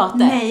aldrig hört det?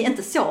 Nej,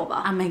 inte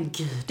sova. Ja, men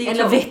gud.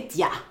 Eller vet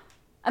jag.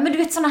 Ja, men du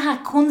vet såna här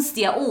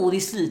konstiga ord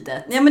i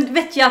slutet. Ja, men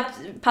vet jag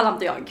att pallar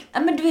inte jag. Ja,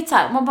 men du vet så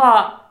här, man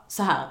bara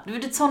så här. Du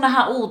vet såna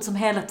här ord som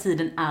hela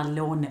tiden är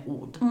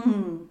låneord.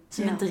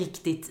 Som inte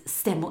riktigt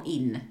stämmer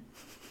in.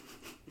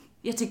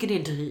 Jag tycker det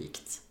är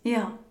drygt.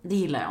 Ja. Det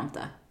gillar jag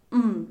inte.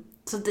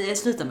 Så det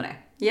slutar med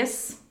det.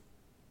 Yes.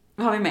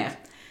 Vad har vi mer?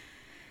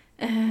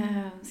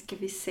 Ska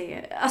vi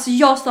se. Alltså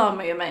jag stör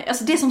mig.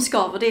 Alltså det som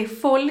skaver, det är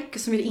folk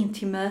som vill in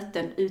till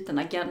möten utan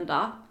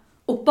agenda.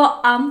 Och bara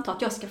anta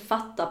att jag ska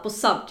fatta på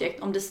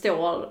subject om det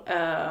står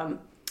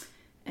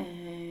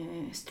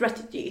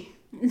strategy.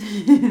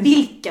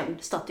 Vilken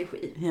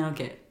strategi? Ja,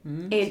 okej.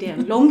 Är det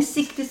en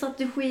långsiktig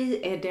strategi?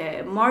 Är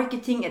det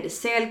marketing? Är det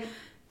sälj?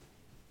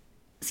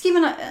 Skriv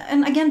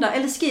en agenda,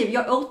 eller skriv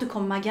jag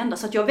återkommer med agenda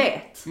så att jag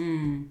vet.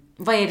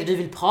 Vad är det du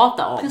vill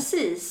prata om?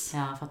 Precis.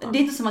 Ja, fattar. Det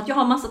är inte som att jag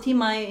har massa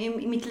timmar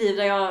i mitt liv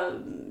där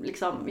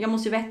jag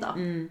måste ju veta.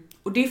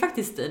 Och det är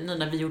faktiskt, nu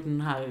när vi gjorde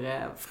den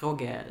här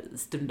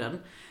frågestunden,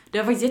 det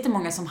var faktiskt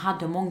jättemånga som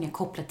hade många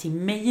kopplat till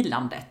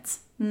mejlandet.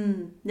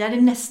 Det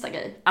är nästa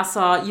grej.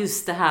 Alltså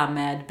just det här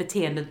med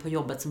beteendet på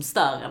jobbet som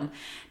stör en.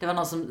 Det var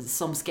någon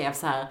som skrev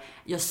så här: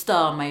 jag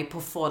stör mig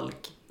på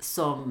folk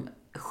som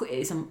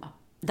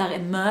där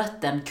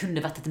möten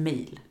kunde varit ett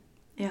mejl.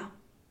 Ja.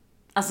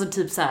 Alltså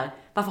typ så här: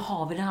 varför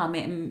har vi det här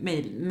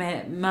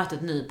med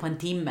mötet nu på en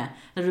timme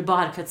när du bara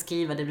hade kunnat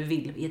skriva det du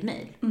vill i ett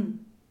mejl?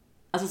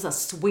 Alltså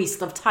så här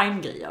waste of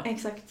time-grejer.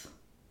 Exakt.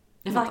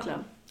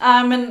 Verkligen.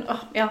 Men,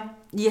 ja.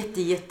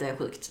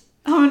 Jättesjukt.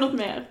 Har vi något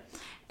mer?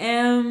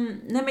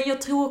 Nej, men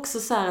jag tror också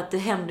så här att det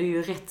händer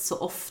ju rätt så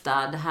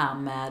ofta det här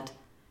med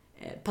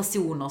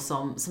personer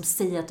som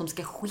säger att de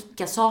ska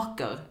skicka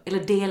saker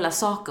eller dela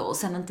saker och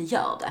sen inte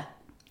gör det.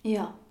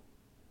 Ja.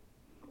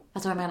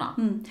 Vet du vad jag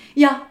menar?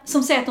 Ja,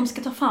 som säger att de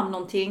ska ta fram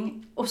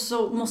någonting och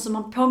så måste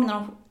man påminna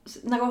dem,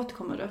 när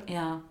återkommer du?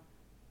 Ja.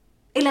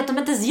 Eller att de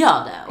inte ens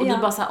gör det. Och Ja.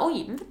 du bara såhär,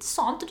 oj, men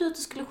sa inte du att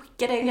du skulle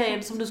skicka det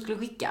grejen som du skulle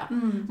skicka?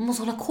 Man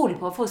måste hålla koll på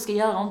vad folk ska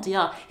göra och inte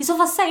göra. I så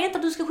fall, säg inte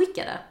att du ska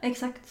skicka det.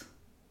 Exakt.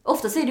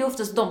 Oftast är det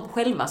oftast de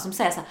själva som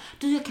säger såhär,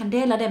 du, jag kan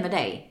dela det med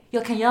dig.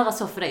 Jag kan göra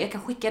så för dig. Jag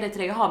kan skicka det till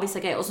dig. Jag har vissa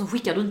grejer. Och så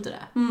skickar du inte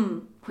det.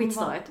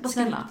 Skitstörigt. Vad ska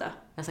du inte?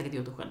 Jag har säkert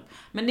gjort det själv.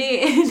 Men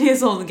det är en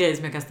sån grej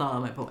som jag kan störa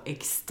mig på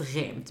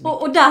extremt mycket.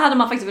 Och där hade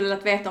man faktiskt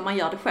velat veta om man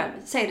gör det själv.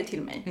 Säg det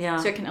till mig. Ja.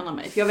 Så jag kan ändra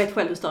mig. För jag vet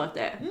själv hur störigt det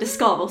är. Det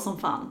skaver som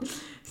fan.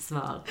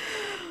 Svär.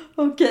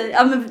 Okej,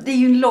 ja, men det är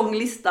ju en lång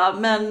lista.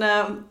 Men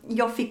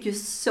jag fick ju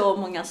så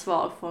många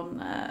svar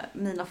från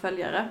mina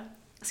följare.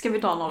 Ska vi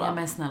dra några? Ja,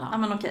 men snälla. Ja,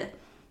 men okej.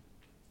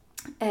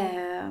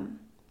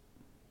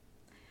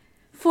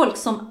 Folk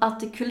som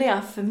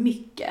artikulerar för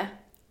mycket.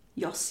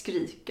 Jag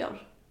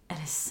skriker. Är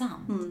det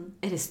sant?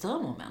 Är det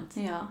störmoment?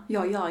 Ja,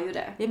 jag gör ju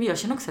det. Ja, men jag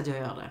känner också att jag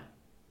gör det.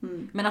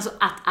 Men alltså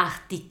att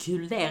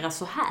artikulera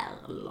så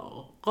här,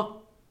 eller?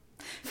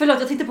 Förlåt,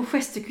 jag tänkte på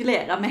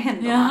gestikulera med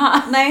händerna.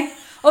 Jaha. Nej,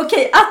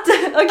 okej.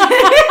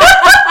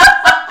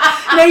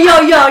 Nej,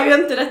 jag gör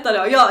ju inte detta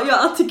då. Jag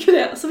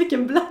artikulerar, så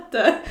vilken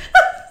blatte.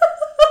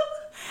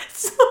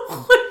 Så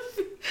sjukt.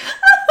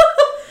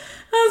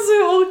 Alltså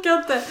jag orkar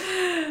inte.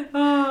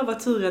 Vad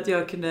tur att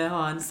jag kunde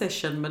ha en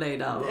session med dig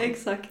där.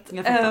 Exakt.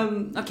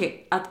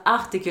 Okej, att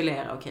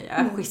artikulera,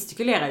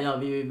 gestikulerar gör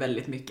vi ju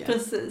väldigt mycket.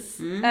 Precis.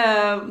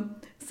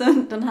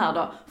 Sen den här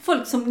då.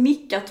 Folk som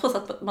nickar trots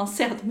att man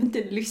ser att de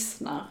inte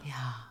lyssnar.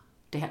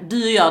 Ja,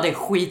 du gör det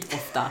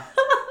skitofta.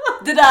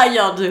 Det där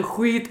gör du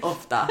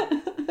skitofta.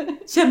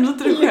 Känner du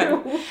inte det själv?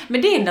 Jo.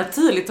 Men det är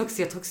naturligt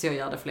också. Jag tror också jag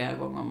gör det flera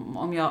gånger.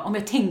 Om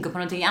jag tänker på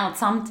någonting annat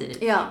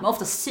samtidigt. Ja. Men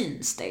ofta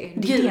syns det.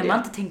 Det är Gud, det man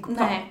inte tänker på.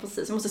 Nej,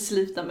 precis. Jag måste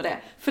sluta med det.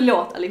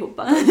 Förlåt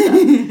allihopa.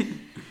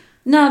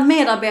 När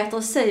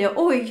medarbetare säger,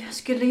 oj,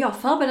 skulle jag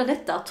förbereda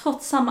detta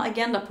trots samma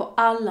agenda på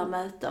alla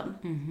möten?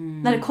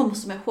 När det kommer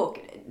som en chock.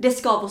 Det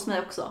skaver hos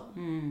mig också.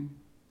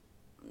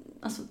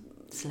 Alltså,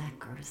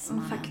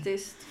 Slackers.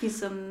 faktiskt. Det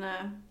finns en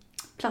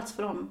plats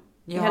för dem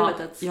i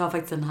helvetet. Jag har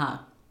faktiskt den här.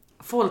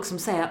 Folk som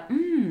säger,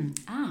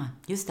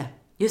 just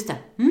det,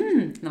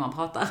 när man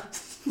pratar.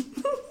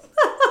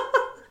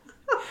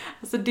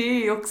 Alltså det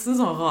är ju också en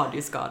sån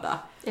radioskada.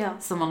 Ja.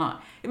 Som man har.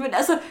 Men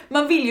alltså,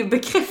 man vill ju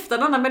bekräfta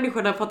den andra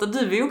människan när pratar.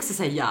 Du vill ju också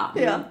säga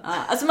Ja.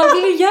 Alltså man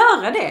vill ju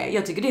göra det.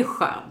 Jag tycker det är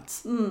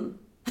skönt.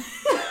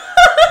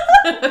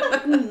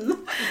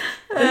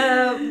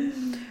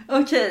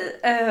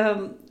 Okej.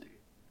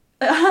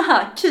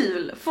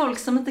 Kul. Folk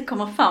som inte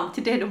kommer fram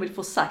till det de vill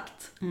få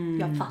sagt.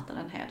 Jag fattar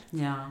den helt.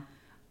 Ja,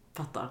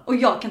 fattar. Och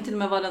jag kan till och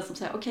med vara den som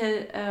säger,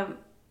 okej,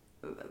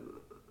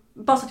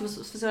 bara så att jag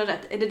förstår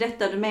rätt, är det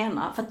detta du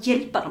menar? För att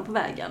hjälpa dem på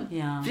vägen.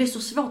 Ja. För det är så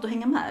svårt att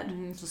hänga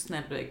med. Så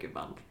snäll du är,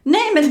 gubben.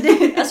 Nej, men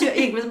det, alltså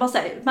jag vill bara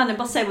säga, mannen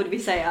bara säger vad du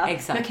vill säga.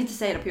 Exakt. Men jag kan inte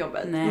säga det på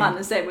jobbet. Nej.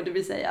 Mannen säger vad du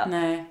vill säga.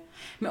 Nej.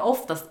 Men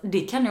oftast, det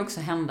kan ju också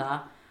hända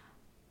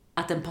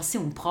att en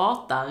person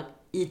pratar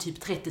i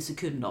typ 30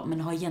 sekunder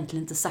men har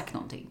egentligen inte sagt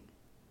någonting.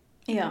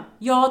 Ja.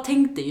 Jag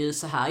tänkte ju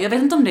så här, jag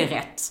vet inte om det är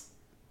rätt.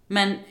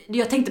 Men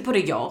jag tänkte på det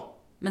igår.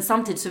 Men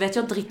samtidigt så vet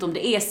jag inte riktigt om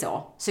det är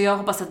så. Så jag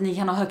hoppas att ni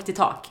kan ha högt i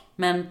tak.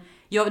 Men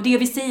det jag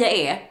vill säga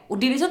är, och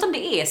det vet jag inte om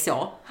det är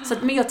så.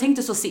 Men jag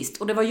tänkte så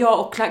sist. Och det var jag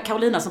och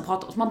Carolina som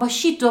pratade. Och man bara,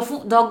 shit,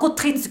 det har gått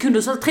 30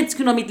 sekunder. Så 30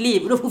 sekunder av mitt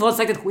liv. Och då får jag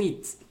sagt ett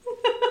skit.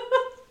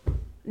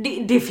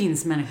 Det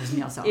finns människor som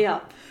gör så.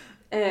 Ja.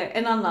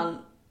 En annan,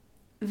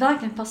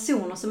 verkligen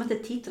personer som inte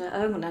tittar i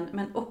ögonen.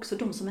 Men också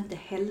de som inte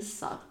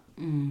hälsar.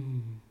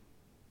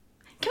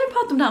 Kan vi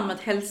prata om det här med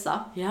att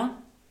hälsa? Ja.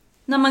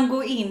 När man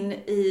går in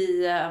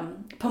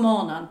på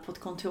morgonen på ett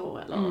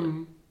kontor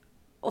eller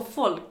och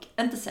folk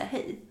inte säger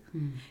hej.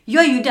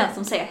 Jag är ju den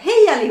som säger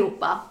hej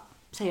allihopa.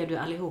 Säger du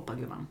allihopa,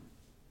 gumman?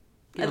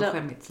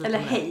 Eller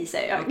hej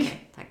säger jag.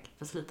 Okej, tack.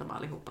 Får sluta med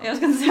allihopa. Jag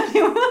ska inte säga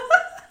allihopa.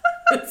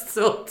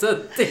 Så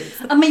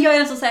töntigt. Ja, men jag är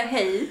den som säger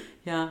hej.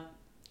 Ja.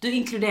 Du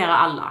inkluderar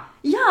alla.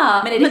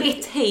 Ja. Men är det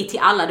ett hej till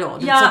alla då?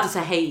 Du så att du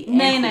säger hej.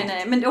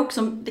 Nej. Men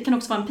det kan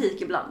också vara en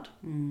peak ibland.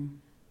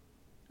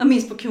 Jag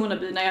minns på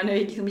Kronaby när jag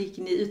gick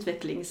in i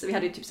utveckling, så vi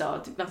hade ju typ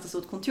ganska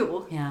stort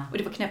kontor. Ja. Och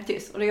det var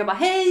knäpptyst. Och då jag bara,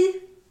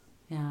 hej!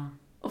 Ja.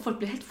 Och folk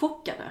blev helt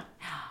chockade.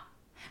 Ja.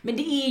 Men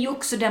det är ju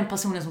också den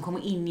personen som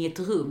kommer in i ett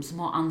rum som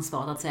har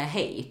ansvaret att säga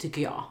hej,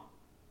 tycker jag.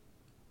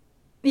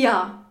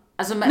 Ja.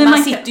 Alltså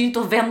man sitter ju inte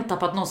och väntar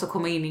på att någon ska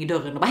komma in i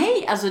dörren och bara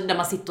hej, alltså när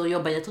man sitter och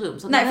jobbar i ett rum.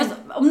 Så nej, fast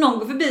om någon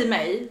går förbi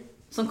mig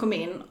som kom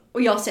in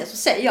och jag ser, så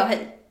säger jag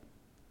hej.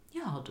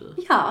 Ja, du.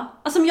 Ja,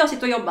 alltså om jag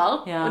sitter och jobbar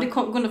och det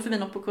går någon förbi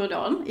någon på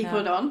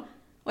korridoren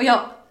och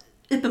jag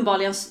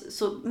uppenbarligen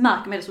så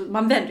märker man det, så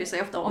man vänder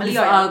sig ofta om. Om eller du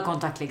får jag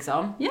ögonkontakt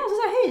liksom. Ja, så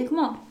säger jag hej, kom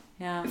on.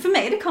 Ja. För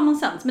mig är det common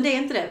sense, men det är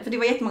inte det. För det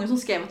var jättemånga som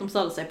skrev att de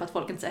störde sig på att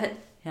folk inte säger hej.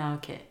 Ja,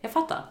 okej. Jag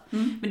fattar.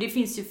 Men det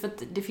finns ju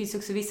det finns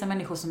också vissa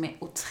människor som är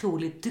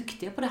otroligt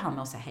duktiga på det här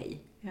med att säga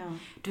hej. Ja.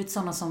 Du vet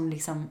sådana som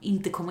liksom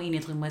inte kommer in i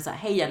ett rum och säger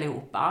hej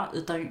allihopa,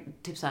 utan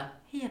typ så här,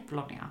 hej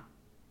Apollonia.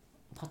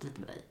 Prata lite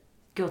med dig.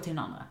 Gå till den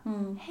andra.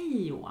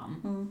 Hej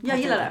Johan. Jag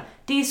gillar det.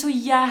 Det är så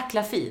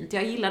jäkla fint.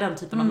 Jag gillar den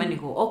typen av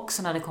människor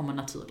också när det kommer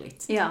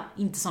naturligt. Ja.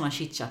 Inte sådana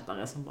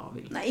chitchattare som bara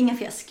vill. Nej, inga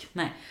fjäsk.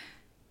 Nej.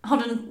 Har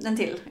du en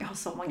till? Jag har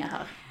så många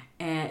här.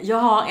 Jag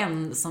har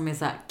en som är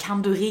så här: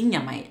 kan du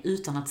ringa mig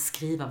utan att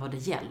skriva vad det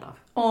gäller?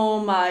 Oh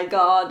my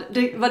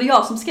god. Var det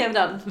jag som skrev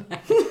den?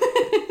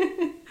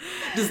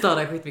 Du stör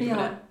dig skitmycket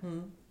på det.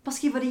 Vad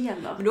skriver det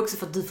gäller? Men det är också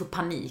för att du får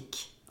panik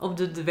om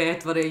du inte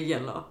vet vad det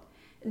gäller.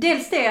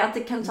 Dels det att det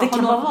kan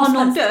vara ha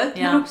någon dött,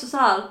 ja. men också så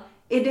här: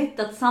 är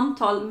detta ett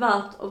samtal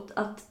värt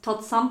att ta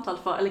ett samtal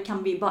för, eller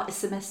kan vi bara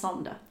smsa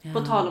om det? Ja.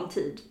 På tal om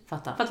tid.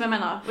 Fattar. För att jag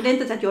menar, och det är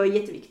inte så att jag är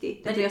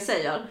jätteviktig, det är det jag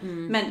säger.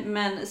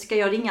 Men ska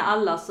jag ringa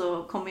alla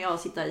så kommer jag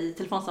sitta i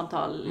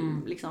telefonsamtal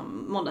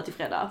liksom måndag till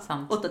fredag.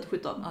 Sant. 8 till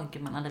 17.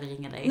 Gud, man aldrig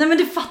ringer dig. Nej, men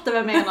du fattar vad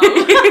jag menar.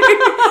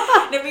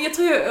 Nej, men jag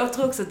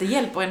tror också att det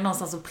hjälper en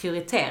någonstans att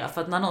prioritera.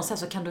 För att när någon säger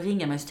så kan du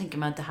ringa mig, så tänker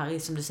man att det här är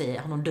som du säger,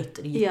 har någon dött,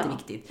 det är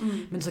jätteviktigt.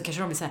 Men så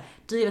kanske de vill säga,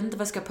 du, jag vet inte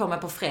vad jag ska på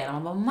mig på fredag.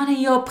 Man bara,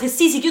 man, jag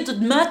precis gick ut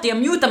ett möte, jag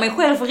mutar mig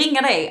själv för att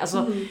ringa dig.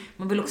 Alltså,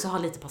 man vill också ha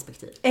lite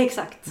perspektiv.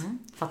 Exakt.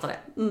 Fattar det.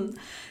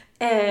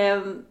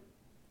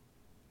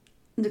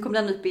 Nu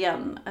kommer den upp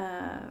igen.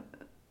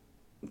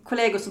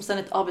 Kollegor som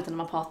ständigt avbryter när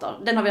man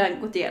pratar. Den har vi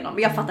redan gått igenom.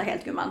 Jag fattar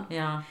helt, gumman.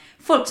 Ja.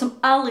 Folk som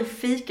aldrig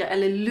fikar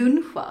eller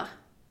lunchar.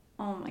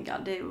 Oh my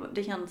god,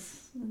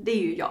 det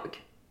är ju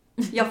jag.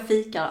 Jag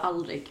fikar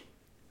aldrig.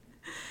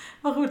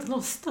 Vad roligt att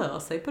någon stör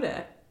sig på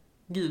det.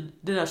 Gud,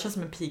 det där känns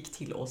som en pik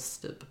till oss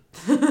typ.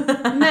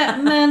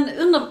 Men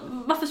undrar,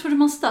 varför tror du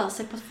man stör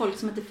sig på folk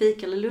som inte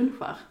fikar eller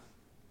lunchar?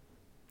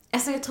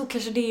 Alltså jag tror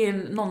kanske det är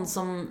någon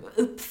som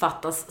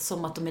uppfattas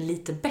som att de är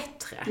lite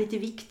bättre. Lite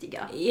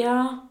viktiga.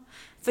 Ja,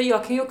 för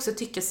jag kan ju också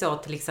tycka så,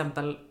 till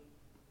exempel,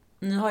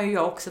 nu har ju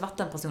jag också varit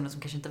den personen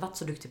som kanske inte varit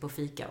så duktig på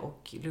fika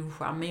och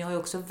luncha, men jag har ju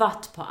också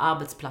varit på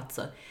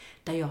arbetsplatser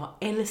där jag har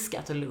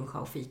älskat att luncha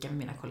och fika med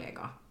mina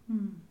kollegor.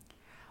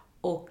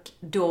 Och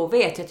då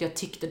vet jag att jag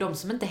tyckte de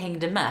som inte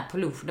hängde med på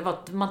lunch, det var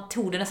att man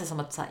tog det nästan som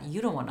att så här,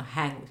 you don't wanna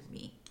hang with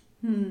me.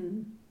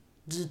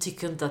 Du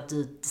tycker inte att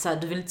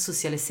du vill inte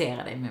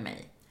socialisera dig med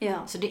mig.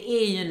 Ja. Så det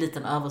är ju en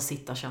liten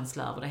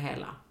översittarkänsla över det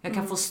hela. Jag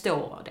kan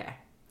förstå det.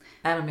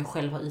 Även om jag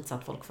själv har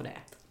utsatt folk för det.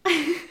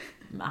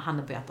 Han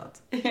är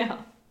betat. Ja.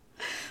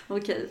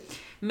 Okej.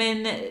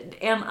 Men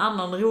en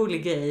annan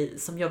rolig grej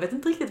som jag vet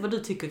inte riktigt vad du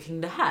tycker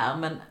kring det här,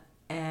 men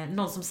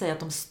någon som säger att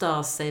de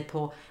stör sig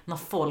på när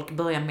folk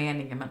börjar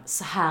meningen, men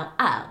så här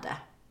är det.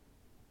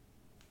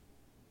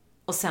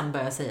 Och sen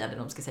börjar säga det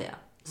de ska säga.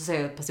 Så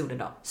säger personen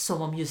då,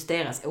 som om just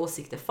deras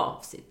åsikt är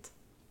facit.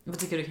 Vad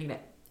tycker du kring det?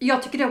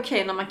 Jag tycker det är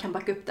okej när man kan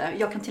backa upp det.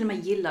 Jag kan till och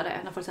med gilla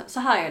det när folk säger, så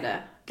här är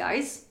det,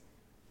 guys.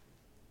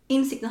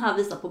 Insikten här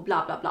visar på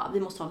bla bla bla. Vi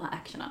måste ha den här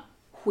actionen.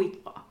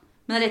 Skitbra.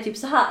 Men när det är typ,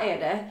 så här är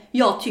det,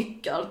 jag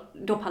tycker,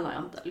 då pallar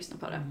jag inte att lyssna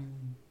på det.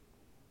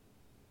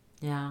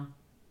 Ja.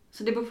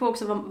 Så det beror på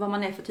också vad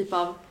man är för typ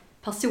av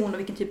person och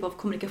vilken typ av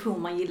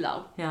kommunikation man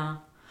gillar. Ja.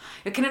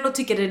 Jag kan ändå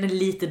tycka den är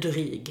lite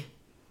dryg.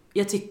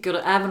 Jag tycker,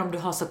 även om du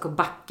har saker att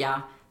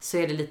backa, så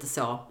är det lite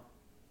så.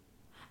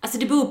 Alltså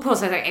det beror på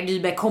så att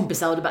du är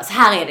kompisar och du bara, så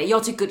här är det.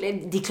 Jag tycker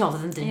det är klart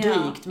att det inte är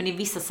drygt, men i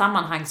vissa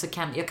sammanhang så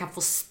kan jag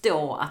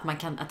förstå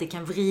att det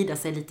kan vrida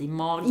sig lite i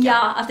magen.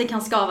 Ja, att det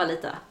kan skava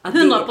lite.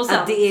 100%.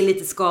 Att det är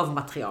lite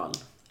skavmaterial.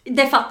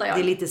 Det fattar jag.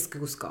 Det är lite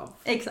skoskav.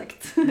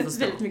 Exakt.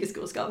 Väldigt mycket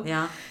skoskav.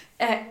 Ja.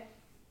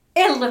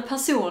 Äldre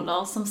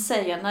personer som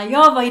säger, när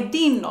jag var i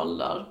din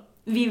ålder,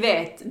 vi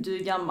vet, du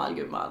är gammal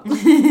gumman.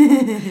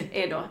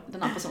 Är då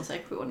den här personens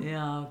reaktion.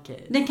 Ja, okej.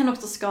 Okay. Den kan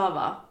också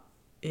skava.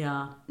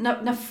 Ja.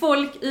 När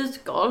folk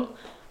utgår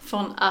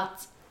från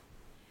att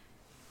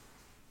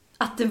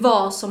det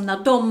var som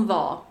när de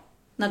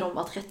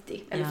var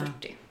 30 eller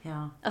 40.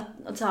 Ja.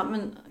 Att så här,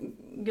 men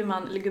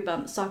gumman eller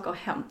gubben, saker har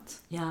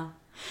hänt. Ja.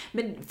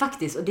 Men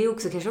faktiskt, och det är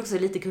också kanske också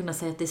lite kunna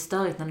säga att det är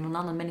störigt när någon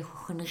annan människa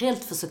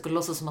generellt försöker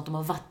låtsas som att de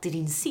har varit i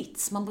din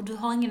sits. Man bara, du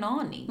har ingen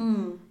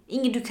aning.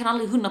 Du kan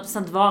aldrig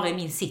 100% vara i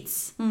min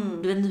sits.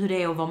 Du vet inte hur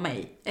det är att vara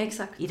mig.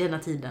 Exakt. I denna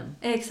tiden.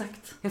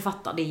 Exakt. Jag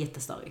fattar, det är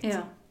jättestörigt. Ja.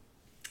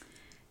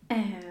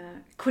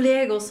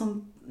 Kollegor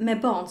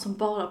med barn som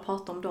bara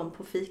pratar om dem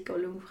på fika och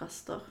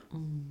lunchraster.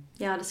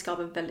 Ja, det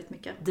skaver väldigt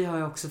mycket. Det har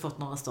jag också fått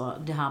några stora,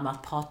 det här med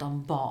att prata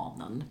om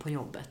barnen på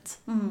jobbet.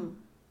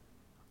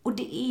 Och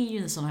det är ju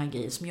en sån här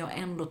grej som jag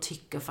ändå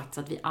tycker faktiskt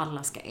att vi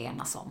alla ska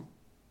enas om.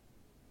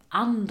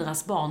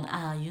 Andras barn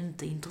är ju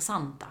inte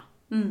intressanta.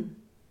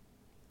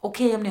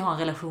 Okej om ni har en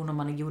relation och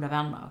man är goda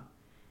vänner.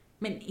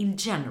 Men in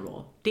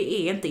general,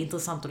 det är inte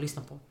intressant att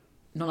lyssna på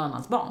någon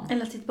annans barn.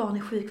 Eller att ditt barn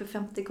är sjuk för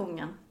 50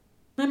 gången.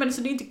 Nej, men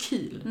så det är inte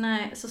kul.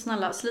 Nej, så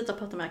snälla, sluta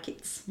prata med era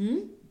kids.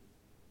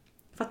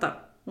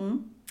 Fattar.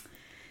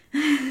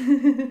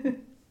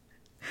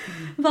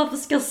 Varför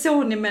ska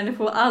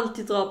Sony-människor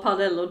alltid dra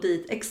paralleller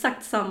dit?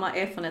 Exakt samma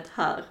erfarenhet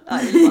här.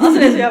 Alltså det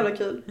är så jävla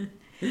kul.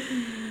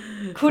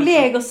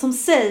 Kollegor som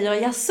säger,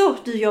 jag såg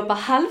du jobbar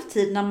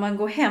halvtid när man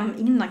går hem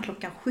innan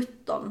klockan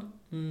 17.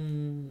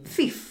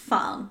 Fy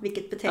fan,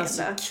 vilket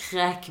beteende. Alltså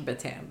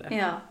kräkbeteende.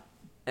 Ja.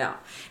 Ja,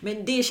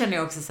 men det känner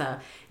jag också så här.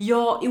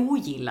 Jag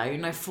ogillar ju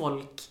när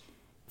folk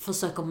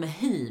försöker med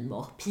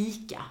humor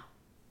pika.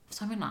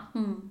 Så jag menar.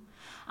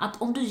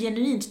 Att om du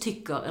genuint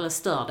tycker eller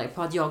stör dig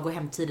på att jag går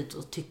hem tidigt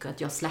och tycker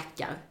att jag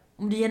slackar.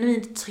 Om du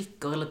genuint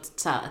trycker eller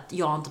så här, att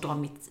jag inte drar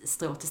mitt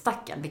strå till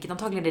stacken, vilket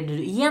antagligen är det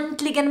du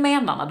egentligen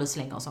menar när du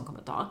slänger en sån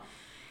kommentar.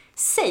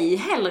 Säg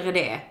hellre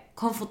det,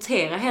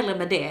 konfrontera hellre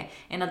med det,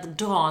 än att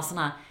dra en sån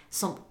här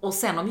och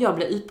sen om jag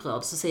blir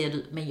upprörd så säger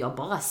du, men jag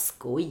bara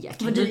skojar.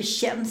 Men du är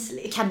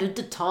känslig. Kan du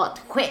inte ta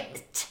ett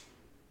skämt?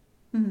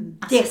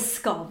 Alltså, det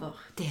skaver.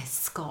 Det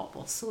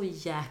skaver så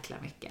jäkla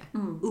mycket.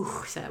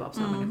 Usch, säger jag bara på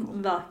sådana människor.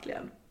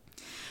 Verkligen.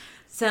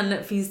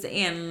 Sen finns det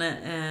en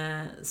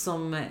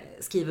som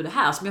skriver det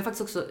här, som jag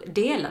faktiskt också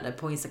delade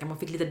på Instagram och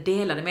fick lite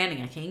delade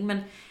meningar kring.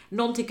 Men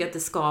någon tycker att det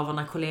skaver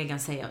när kollegan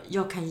säger,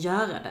 jag kan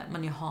göra det,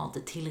 men jag har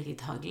inte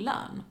tillräckligt hög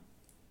lön.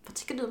 Vad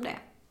tycker du om det?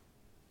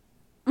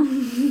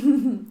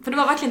 För det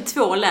var verkligen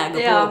två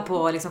läger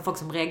på liksom folk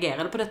som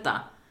reagerade på detta.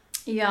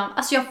 Ja,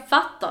 alltså jag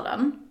fattar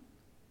den.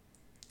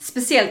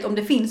 Speciellt om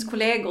det finns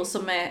kollegor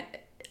som är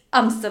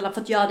anställda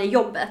för att göra det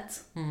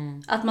jobbet.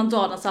 Att man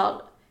drar den så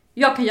här,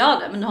 jag kan göra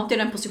det, men nu har inte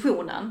jag den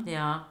positionen.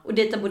 Ja. Och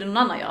det borde någon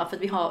annan göra, för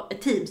att vi har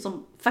ett team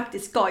som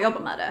faktiskt ska jobba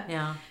med det.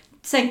 Ja.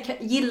 Sen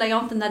gillar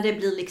jag inte när det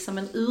blir liksom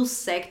en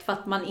ursäkt för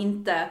att man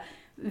inte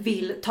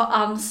vill ta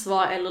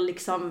ansvar eller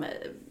liksom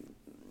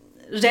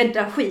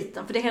rädda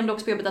skiten. För det händer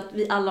också på jobbet att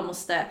vi alla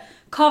måste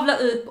kavla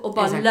upp och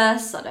bara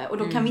lösa det. Och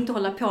då kan vi inte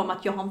hålla på med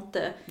att jag har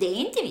inte... Det är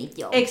inte mitt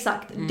jobb.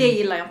 Exakt, det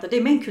gillar jag inte. Det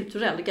är mer en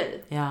kulturell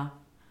grej. Ja.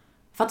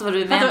 Fattar vad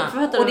du menar.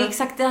 Fattar och du? det är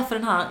exakt därför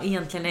den här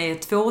egentligen är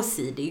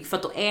tvåsidig. För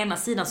att å ena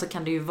sidan så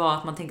kan det ju vara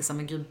att man tänker som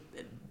en gud,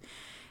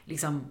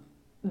 liksom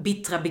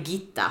bittra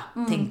Birgitta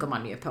tänker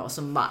man ju på,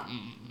 som bara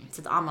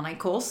sätter armarna i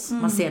kors.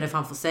 Man ser det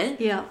framför sig.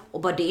 Ja.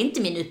 Och bara, det är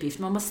inte min uppgift.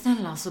 Man bara,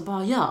 snälla, så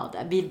bara gör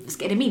det.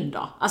 Är det min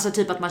då? Alltså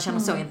typ att man känner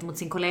så gentemot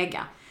sin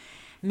kollega.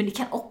 Men det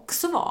kan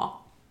också vara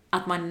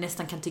att man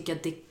nästan kan tycka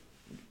att det är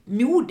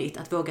modigt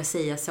att våga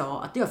säga så,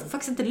 att jag får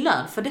faktiskt inte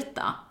lön för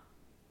detta.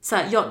 Så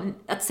här,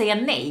 att säga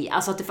nej,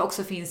 alltså att det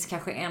också finns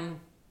kanske en,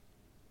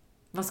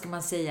 vad ska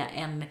man säga,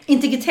 en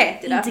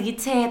integritet i det.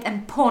 Integritet,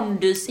 en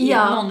pondus i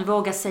att någon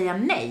vågar säga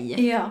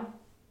nej. Ja.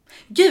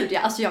 Gud ja,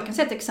 alltså jag kan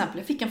säga ett exempel.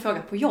 Jag fick en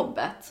fråga på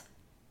jobbet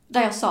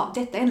där jag sa,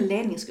 detta är en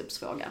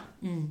ledningsgruppsfråga.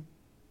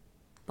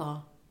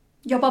 Bra.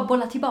 Jag bara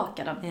bollar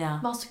tillbaka den. Ja.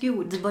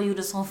 Varsågod. Du bara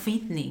gjorde sån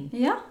fintning.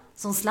 Ja.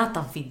 Som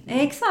Zlatan-fintning.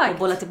 Exakt. Och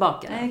bolla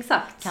tillbaka den.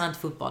 Exakt. Kan inte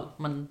fotboll,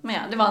 men ja,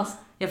 det var...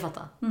 Jag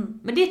fattar.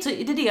 Men det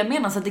är det jag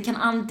menar, så att det kan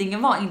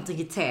antingen vara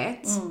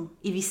integritet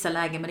i vissa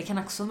lägen, men det kan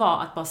också vara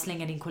att bara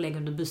slänga din kollega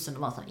under bussen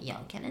och vara så, jag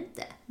kan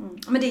inte.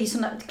 Men det är ju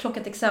sådana, ett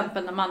klockat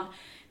exempel när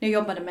jag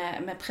jobbade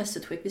med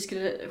pressutskick. Vi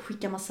skulle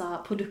skicka massa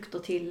produkter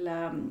till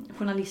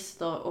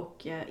journalister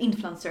och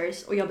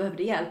influencers, och jag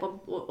behövde hjälp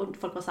och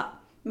folk var så här,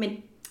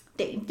 men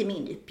det är inte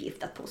min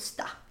uppgift att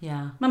posta.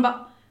 Ja. Man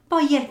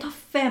bara hjälp, ta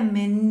 5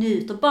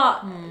 minuter,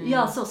 bara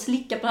gör så,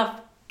 slicka på det här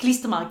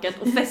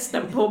klistermärket och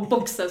fästen på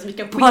boxen så vi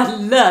kan bara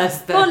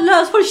lös det. Bara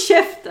lös, håll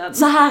käften.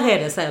 Så här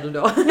är det, säger du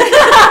då.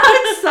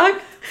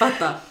 Exakt.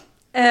 Fattar.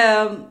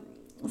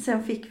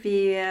 Sen fick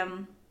vi,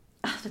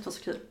 det var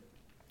så kul.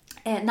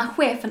 När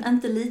chefen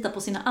inte litar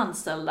på sina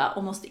anställda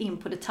och måste in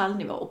på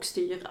detaljnivå och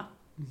styra.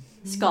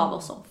 Skaver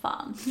som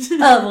fan.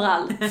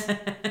 Överallt.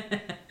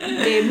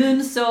 Det är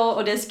munsår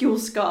och det är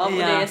skoskav och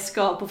det är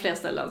skav på fler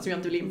ställen som jag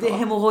inte vill in på. Det är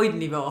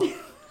hemorrojdnivå.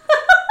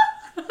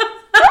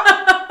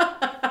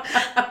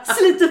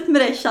 Slut upp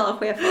med det, kära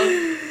chefer.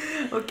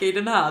 Okej,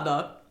 den här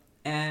då.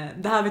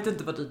 Det här vet jag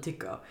inte vad du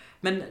tycker.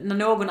 Men när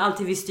någon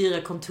alltid vill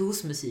styra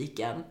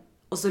kontorsmusiken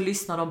och så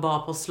lyssnar de bara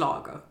på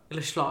slager.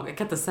 Eller slager, jag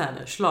kan inte säga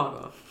det.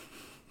 Slager.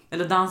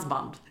 Eller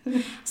dansband.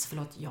 Alltså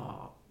förlåt,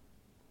 jag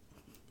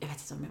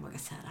vet inte om jag vågar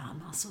säga det här,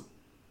 men alltså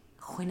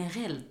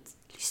generellt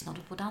lyssnar du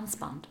på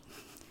dansband,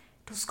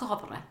 då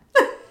skaver det.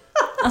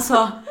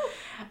 Alltså,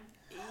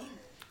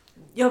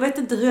 jag vet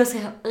inte hur jag ska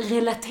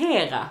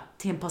relatera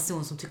till en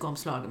person som tycker om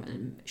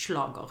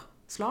schlager.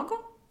 Schlager?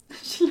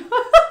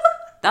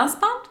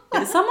 Dansband? Är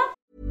det samma?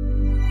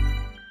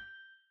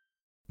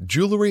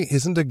 Jewelry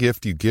isn't a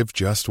gift you give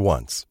just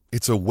once.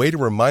 It's a way to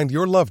remind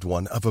your loved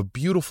one of a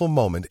beautiful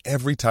moment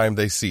every time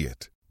they see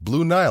it.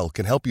 Blue Nile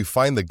can help you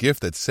find the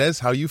gift that says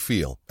how you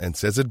feel and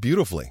says it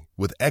beautifully,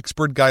 with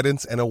expert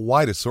guidance and a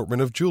wide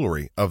assortment of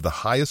jewelry of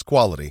the highest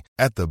quality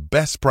at the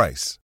best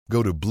price.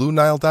 Go to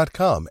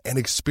BlueNile.com and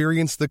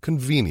experience the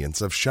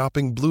convenience of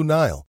shopping Blue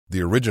Nile,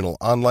 the original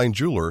online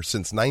jeweler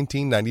since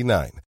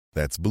 1999.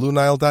 That's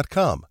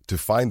BlueNile.com to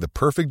find the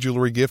perfect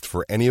jewelry gift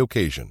for any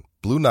occasion.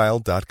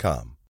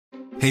 BlueNile.com.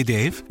 Hey,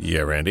 Dave.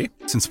 Yeah, Randy.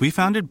 Since we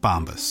founded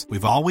Bombas,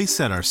 we've always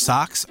said our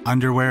socks,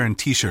 underwear, and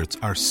T-shirts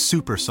are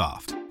super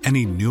soft.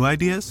 Any new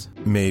ideas?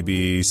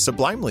 Maybe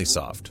sublimely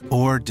soft.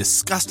 Or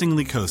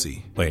disgustingly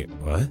cozy? Wait,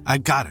 what? I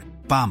got it.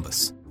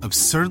 Bombas.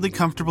 Absurdly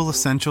comfortable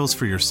essentials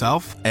for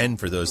yourself And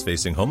for those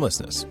facing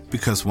homelessness.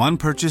 because one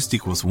purchased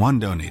equals one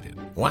donated.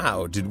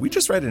 Wow, did we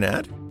just write an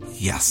ad?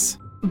 Yes.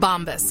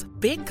 Bombas.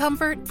 Big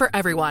comfort for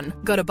everyone.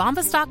 Go to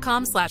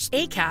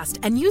bombas.com/ACAST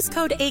and use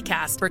code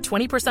ACAST for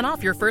 20%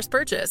 off your first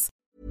purchase.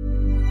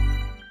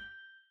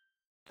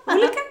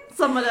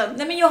 Samma den.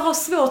 Nej, men jag har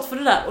svårt för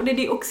det där. Och det är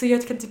det också,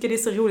 jag kan tycka det är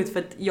så roligt, för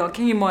att jag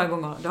kan ju många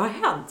gånger, det har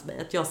hänt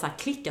mig att jag så här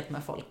klickat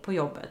med folk på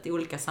jobbet i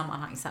olika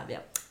sammanhang så här,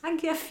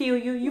 I feel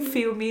you, you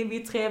feel me,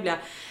 vi är trevliga.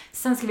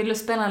 Sen ska vi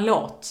spela en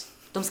låt.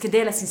 De ska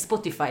dela sin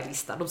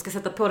Spotify-lista. De ska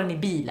sätta på den i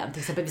bilen, till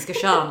exempel vi ska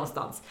köra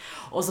någonstans.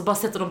 Och så bara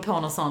sätter de på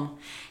någon sån: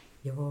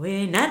 jag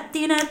är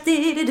natti,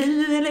 det är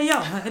du eller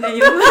jag eller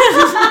jag.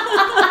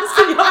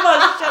 Så jag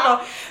bara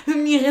känner hur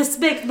min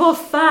respekt bara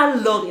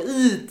faller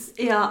ut,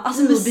 Ja,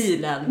 alltså ur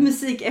bilen.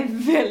 Musik är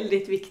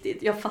väldigt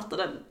viktigt. Jag fattar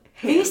den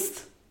helt.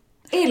 Visst?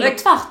 Eller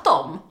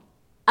tvärtom.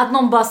 Att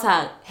någon bara så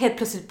här helt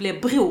plötsligt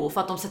blir bror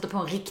för att de sätter på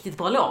en riktigt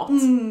bra låt.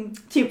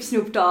 Typ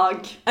Snoop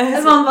Dogg.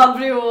 Alltså. Man bara,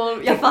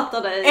 bror, jag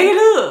fattar dig. Eller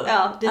hur?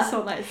 Ja, det är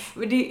så nice.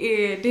 Men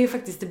det är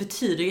faktiskt, det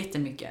betyder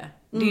jättemycket.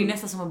 Det är ju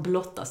nästan som att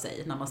blotta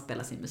sig när man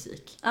spelar sin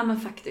musik. Ja, men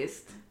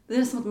faktiskt. Det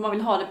är som att man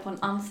vill ha det på en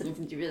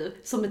anställningsintervju,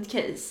 som ett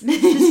case.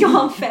 Du ska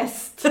ha en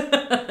fest.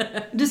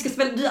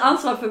 Du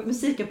ansvarar för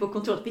musiken på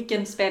kontoret,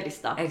 vilken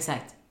spellista.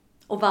 Exakt.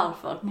 Och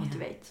varför,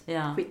 motivate.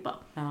 Ja. Skitbra.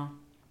 Ja.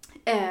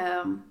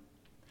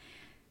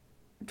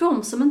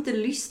 De som inte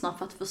lyssnar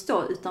för att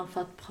förstå utan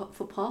för att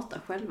få prata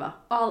själva.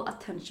 All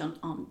attention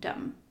on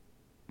them.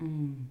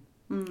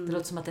 Det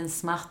låter som att det är en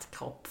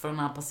smärtkropp för den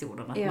här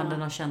personen. Att Ja. man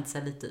den har känt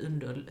sig lite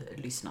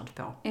underlyssnad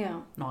på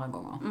Ja. några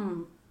gånger.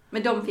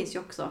 Men de finns ju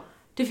också.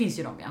 Det finns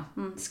ju de,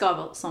 ja.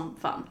 Skaver som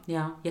fan.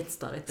 Ja,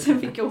 jättestörigt.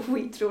 Sen fick jag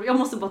skitroligt. Jag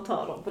måste bara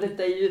ta dem, för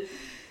detta är ju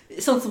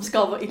sånt som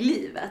skaver i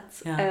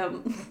livet. Ja.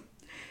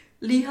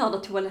 Lyhörda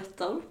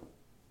toaletter.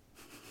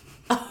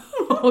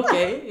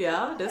 Okej,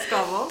 ja, det ska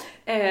vara.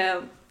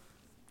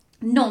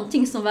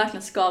 Någonting som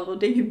verkligen skaver,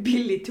 det är ju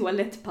billig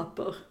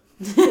toalettpapper.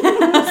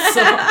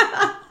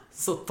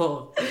 Så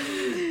torr.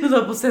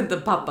 100%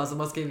 en pappa som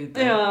har skrivit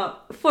det. Ja,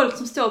 folk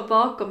som står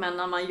bakom en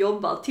när man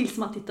jobbar tills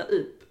man tittar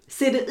upp.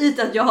 Ser det ut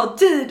att jag har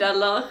tid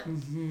eller?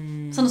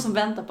 Sådana som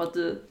väntar på att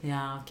du...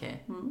 Ja,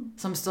 okej.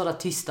 Som står där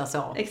tysta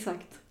så.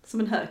 Exakt, som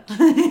en hök.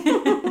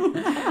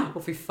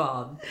 Och fy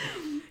fan.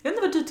 Jag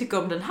undrar vad du tycker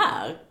om den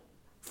här.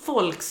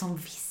 Folk som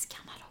viskar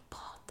när de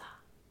pratar.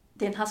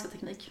 Det är en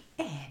härskarteknik.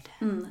 Är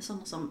det?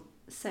 Sådana som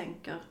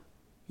sänker.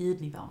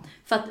 Ljudnivån.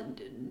 För att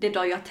det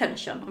drar ju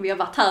attention. Om vi har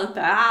varit här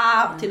uppe,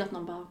 till att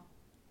någon bara...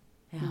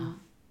 Ja.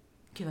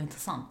 Gud vad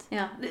intressant.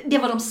 Ja, det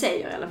är vad de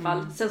säger i alla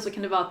fall. Sen så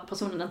kan det vara att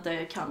personen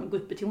inte kan gå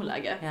upp i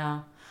tonläge. Ja.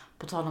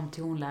 På tal om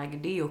tonläge,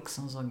 det är ju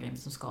också en sån grej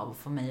som skaver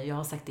för mig. Jag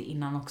har sagt det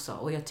innan också.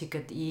 Och jag tycker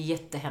att det är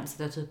jättehemskt att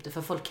jag tar upp det.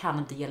 För folk kan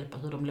inte hjälpa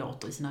hur de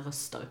låter i sina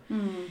röster.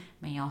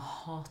 Men jag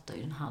hatar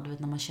ju den här, du vet,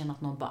 när man känner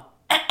att någon bara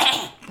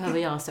behöver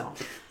göra så.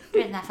 Du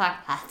vet, när folk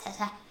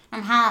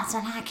de här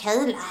sån här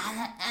kula.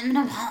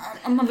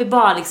 Om man vill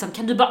bara liksom,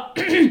 kan du bara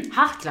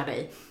harkla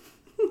dig?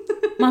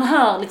 Man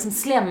hör liksom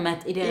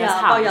slemmet i deras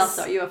hals. Ja, jag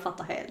så. Jo, jag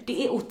fattar helt.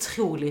 Det är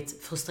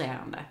otroligt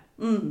frustrerande.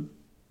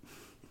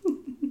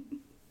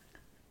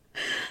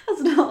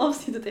 Alltså det här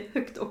avsnittet är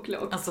högt och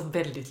lågt. Alltså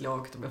väldigt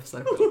lågt om jag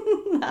försöker.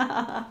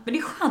 Men det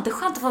är skönt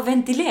att få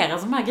ventilera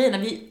de här grejerna.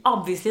 Vi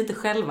obviously inte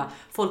själva.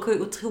 Folk har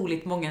ju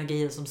otroligt många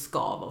grejer som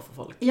skaver för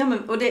folk. Ja,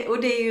 men och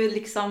det är ju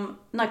liksom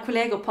när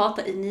kollegor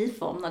pratar i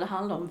ni-form när det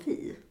handlar om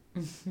vi.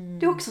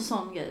 Det är också en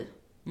sån grej.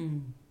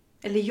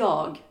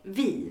 Eller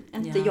vi,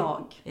 inte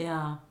jag.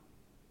 Ja.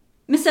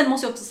 Men sen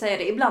måste jag också säga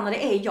det, ibland när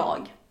det är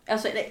jag,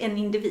 alltså en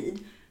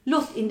individ,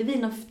 låt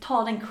individen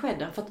ta den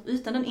credden, för att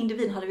utan den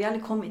individen hade vi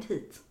aldrig kommit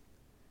hit.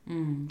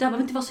 Det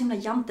behöver inte vara så himla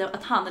jante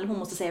att han eller hon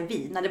måste säga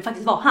vi, när det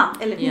faktiskt var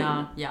han eller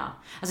hon. Ja.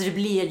 Alltså det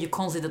blir ju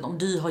konstigt att om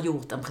du har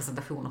gjort en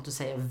presentation att du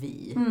säger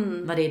vi,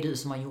 när det är du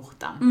som har gjort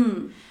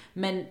den.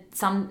 Men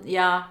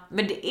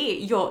men det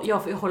är, jag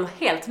håller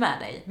helt med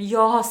dig, men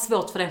jag har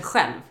svårt för den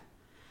själv.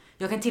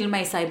 Jag kan till och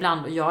med säga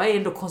ibland, jag är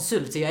ändå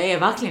konsult så jag är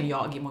verkligen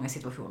jag i många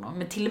situationer.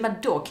 Men till och med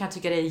då kan jag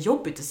tycka det är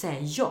jobbigt att säga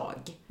jag.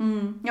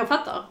 Jag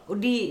fattar. Och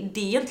det är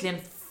egentligen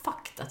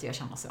fakt att jag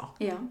känner så.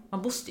 Ja.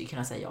 Man måste ju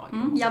kunna säga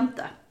jag.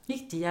 Jante.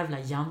 Riktig jävla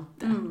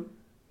jante.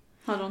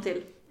 Har du någon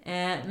till?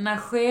 När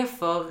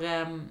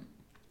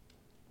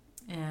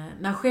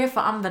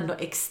chefer använder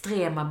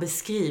extrema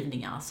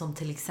beskrivningar som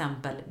till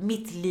exempel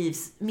mitt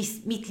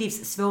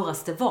livs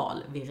svåraste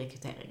val vid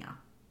rekryteringar.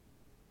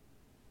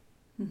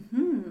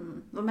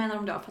 Vad menar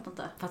de då? Fattar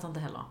inte. Fattar inte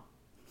heller.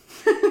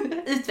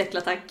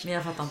 Utveckla tack. Men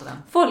jag fattar inte den.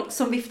 Folk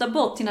som viftar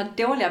bort sina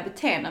dåliga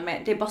beteenden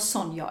med det är bara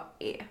sån jag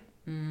är.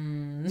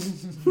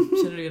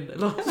 Känner du igen det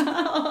eller?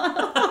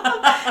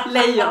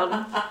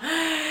 Lejon.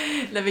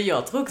 Nej men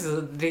jag tror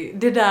också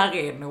det där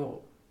är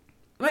nog...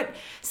 Men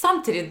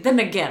samtidigt, then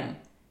again,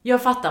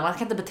 jag fattar, man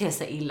kan inte bete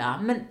sig illa,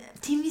 men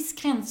till en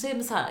viss gräns så är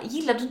det så här,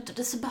 gillar du inte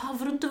det så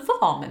behöver du inte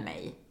vara med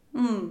mig.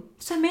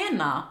 Så jag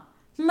menar,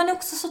 man är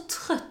också så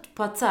trött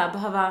på att så här,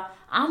 behöva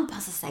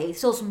anpassa sig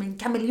så som en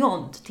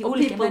kameleont till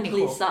olika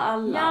människor. Och people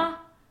alla. Ja.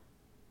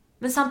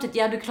 Men samtidigt,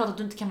 ja det är klart att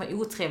du inte kan vara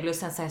otrevlig och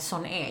sen säga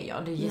sån är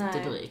jag, det är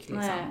jättedrygt liksom.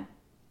 Nej.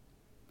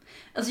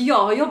 Alltså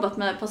jag har jobbat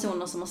med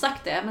personer som har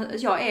sagt det, men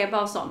jag är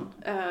bara sån.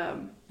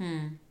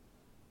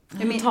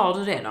 Hur tar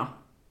du det då?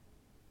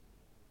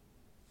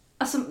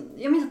 Alltså,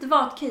 jag minns att det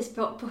var ett case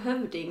på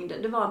Hövding.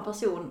 Det var en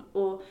person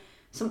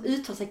som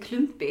uttalade sig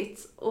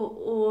klumpigt.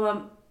 Och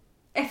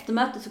efter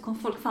mötet så kom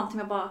folk fram till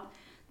mig bara,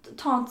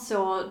 ta inte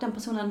så, den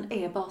personen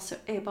är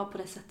bara på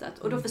det sättet.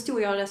 Och då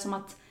förstod jag det som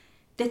att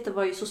detta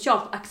var ju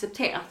socialt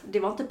accepterat. Det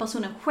var inte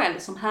personen själv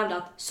som hävdade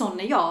att sån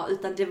är jag,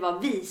 utan det var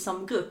vi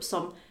som grupp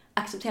som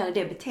accepterade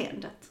det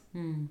beteendet.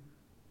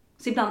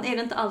 Så ibland är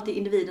det inte alltid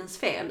individens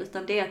fel,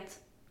 utan det är att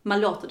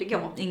man låter det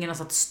gå. Ingen har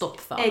satt stopp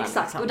för det. Exakt,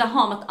 liksom. och där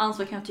har man ett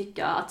ansvar kan jag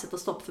tycka att sätta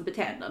stopp för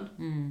beteenden.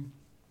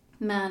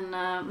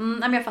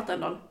 Men jag fattar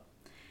ändå.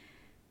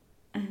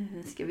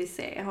 Ska vi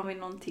se, har vi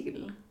någon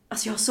till?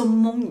 Alltså jag har så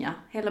många,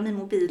 hela min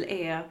mobil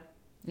är...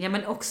 Ja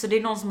men också det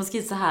är någon som har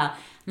skrivit så här,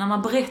 när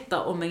man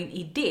berättar om en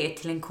idé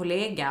till en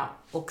kollega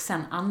och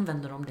sen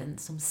använder de den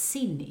som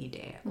sin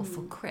idé och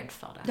får cred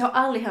för det. Det har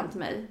aldrig hänt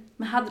mig,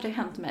 men hade det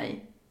hänt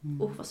mig,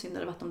 vad synd det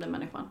hade varit om den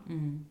människan.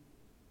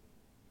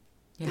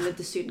 Det är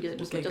lite synd,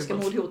 Gud, jag ska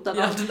mordhota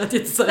någon. Ja, det lät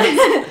jättesökt.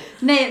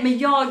 Nej, men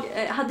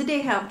hade det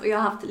hänt och jag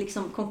har haft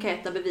liksom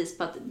konkreta bevis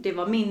på att det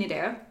var min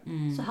idé,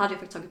 så hade jag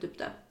faktiskt tagit upp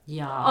det.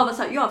 Ja.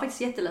 Jag är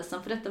faktiskt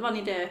jätteledsen för detta var en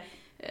idé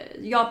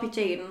jag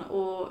pitchade in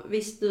och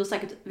visst, du har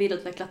säkert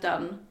vidareutvecklat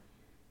den.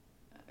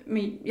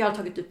 Men jag har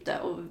tagit upp det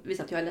och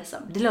visat att jag är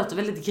ledsen. Det låter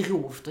väldigt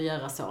grovt att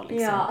göra så liksom.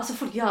 Ja, alltså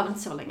folk gör väl inte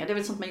så länge. Det är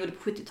väl sånt man gjorde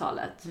på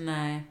 70-talet.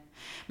 Nej.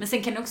 Men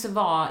sen kan det också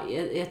vara,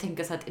 jag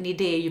tänker så att en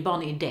idé är ju bara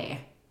en idé.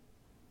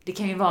 Det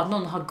kan ju vara att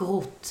någon har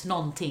grott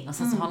någonting och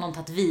sen så har någon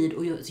tagit vid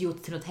och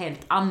gjort till något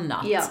helt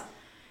annat. Ja.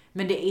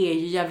 Men det är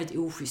ju jävligt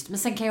oschysst. Men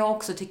sen kan jag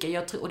också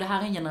tycka, och det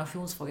här är en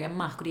generationsfråga, jag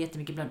märker det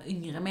jättemycket bland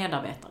yngre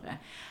medarbetare.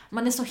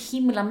 Man är så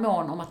himla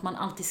mån om att man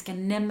alltid ska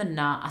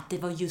nämna att det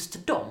var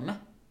just dem.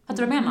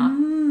 Fattar du vad jag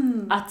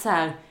menar? Att så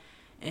här,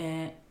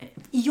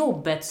 i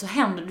jobbet så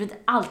händer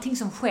allting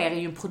som sker är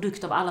ju en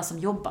produkt av alla som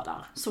jobbar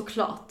där.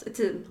 Såklart, ett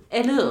team.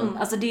 Eller hur?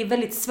 Alltså det är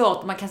väldigt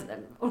svårt,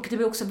 och det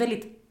blir också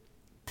väldigt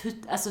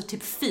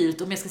typ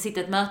fult om jag ska sitta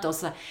i ett möte och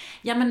säga,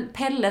 ja men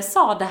Pelle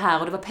sa det här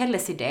och det var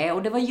Pelles idé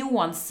och det var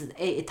Johans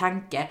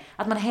tanke,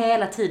 att man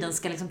hela tiden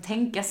ska liksom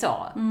tänka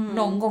så.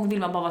 Någon gång vill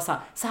man bara vara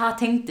så här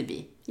tänkte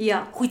vi. Ja.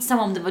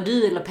 Skitsamma om det var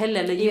du eller Pelle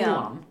eller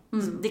Johan.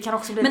 Det kan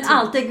också bli men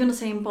allt är grundat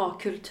sig i en bra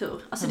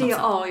kultur. Alltså 100%. Det är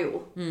A och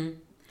O.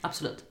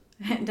 Absolut.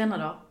 Denna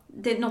då.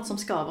 Det är något som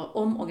skaver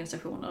om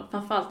organisationer.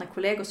 Framförallt när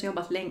kollegor som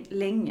jobbat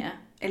länge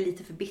är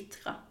lite för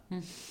bittra.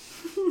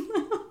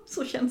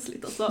 Så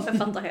känsligt alltså. Jag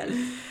fattar helt.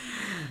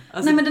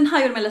 Alltså, nej men den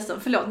här gjorde mig ledsen.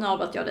 Förlåt, nu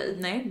avbröt jag dig.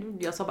 Nej,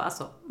 jag sa bara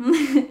så.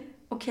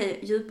 Okej,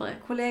 djupare.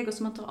 Kollegor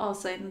som inte tar av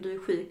sig när du är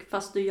sjuk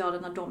fast du gör det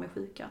när de är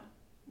sjuka.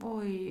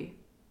 Oj.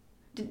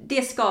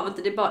 Det skaver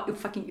inte, det är bara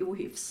fucking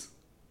ohyfs.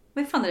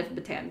 Vad fan är det för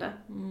beteende?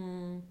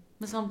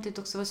 Men samtidigt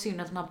också var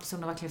synd att den här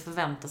personen verkligen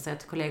förväntar sig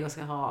att kollegor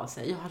ska höra av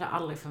sig. Jag hade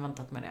aldrig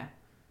förväntat mig det.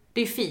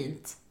 Det är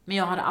fint, men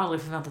jag hade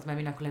aldrig förväntat mig att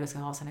mina kollegor ska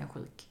höra av sig när jag är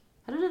sjuk.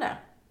 Hade du det?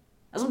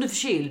 Alltså om du är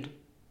förkyld?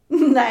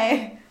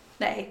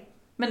 Nej.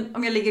 Men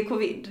om jag ligger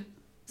covid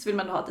så vill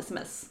man ha ett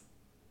sms.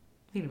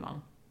 Vill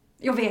man?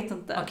 Jag vet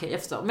inte. Okej, jag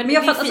förstår. Men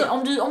jag fattar,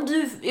 alltså,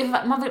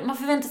 man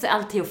förväntar sig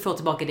alltid att få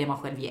tillbaka det man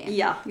själv ger.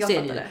 Ja, jag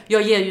fattar det.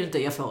 Jag ger ju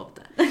inte, jag får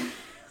inte.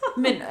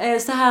 Men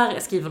så här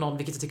skriver någon,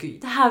 vilket jag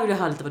tycker, det här vill jag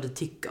höra lite vad du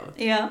tycker.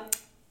 Ja.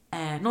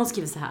 Någon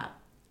skriver så här: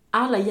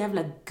 alla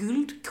jävla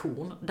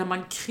guldkorn där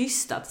man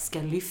krystat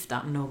ska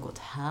lyfta något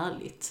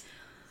härligt.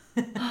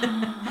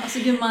 Alltså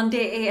gumman,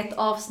 det är ett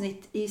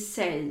avsnitt i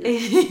sig.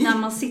 När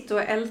man sitter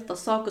och ältar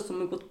saker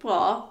som har gått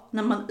bra.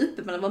 När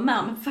man var med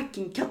om en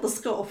fucking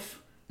katastrof.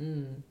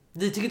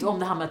 Du tycker inte om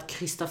det här med att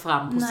krysta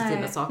fram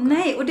positiva saker?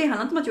 Nej, och det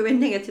handlar inte om att jag är en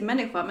negativ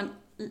människa, men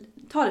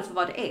ta det för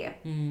vad det är.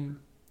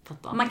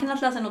 Fattar. Man kan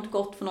alltid lära sig något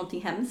gott för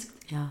någonting hemskt.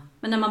 Ja.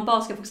 Men när man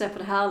bara ska fokusera på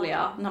det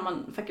härliga, när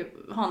man faktiskt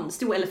har en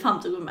stor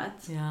elefant i rummet,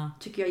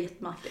 tycker jag är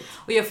jättemärkligt.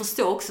 Och jag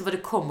förstår också vad det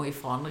kommer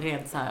ifrån,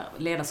 rent så här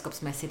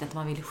ledarskapsmässigt, att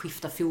man vill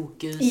skifta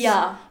fokus,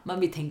 man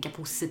vill tänka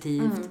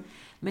positivt.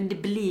 Men det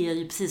blir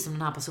ju precis som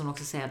den här personen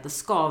också säger, att det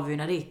skaver ju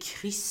när det är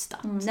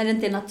krystat. När det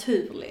inte är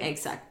naturligt.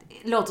 Exakt.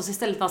 Låt oss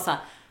istället vara så här,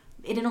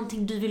 är det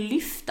någonting du vill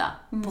lyfta?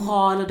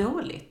 Bra eller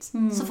dåligt?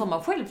 Så får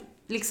man själv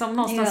liksom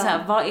någonstans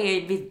säga, vad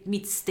är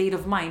mitt state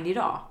of mind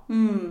idag?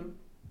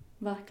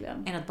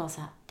 Verkligen. Än att bara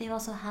säga, det var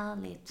så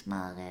härligt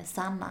när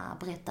Sanna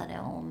berättade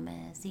om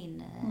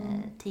sin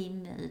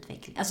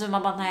teamutveckling. Alltså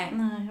man bara, nej.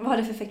 Vad har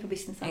det för effekt på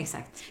businessen?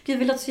 Exakt. Gud,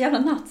 vi låter så jävla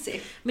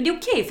nazi. Men det är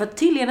okej, för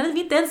tydligen är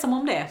vi inte ensamma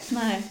om det.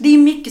 Nej, det är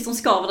mycket som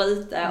skaver där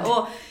ute.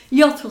 Och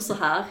jag tror så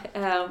här,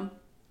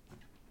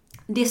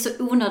 det är så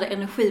onödig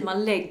energi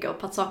man lägger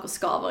på att saker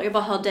skaver. Jag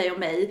bara hör dig och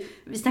mig.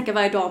 Vi snackar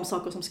varje dag om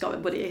saker som skaver.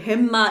 Både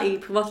hemma, i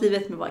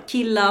privatlivet, med våra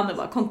killar, med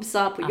våra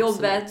kompisar, på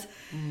jobbet.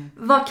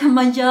 Vad kan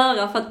man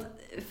göra för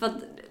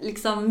att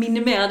liksom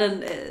minimera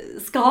den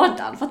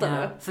skadan?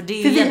 Fattar du? För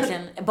det är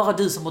egentligen bara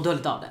du som mår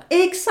dåligt av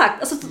det.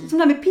 Exakt. Alltså som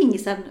där med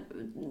pingisen.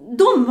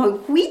 De har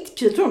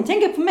skitkul. Tror de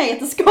tänker på mig att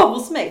det skaver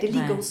hos mig. Det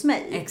ligger hos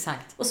mig.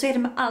 Exakt. Och så är det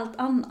med allt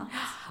annat.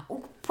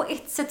 Och på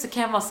ett sätt så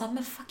kan jag vara så här,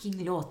 men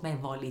fucking låt mig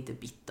vara lite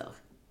bitter.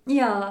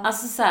 Ja.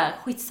 Alltså så här,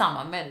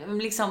 skitsamma, men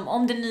liksom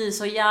om det nu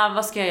så,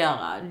 vad ska jag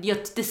göra?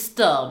 Det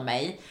stör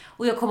mig.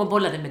 Och jag kommer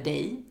bolla det med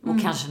dig.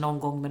 Och kanske någon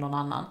gång med någon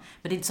annan.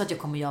 Men det är inte så att jag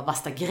kommer göra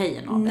värsta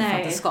grejen av det. Nej,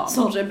 för att det ska.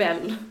 som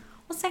rebell.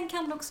 Och sen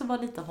kan det också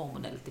vara lite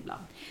hormonellt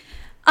ibland.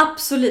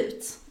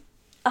 Absolut.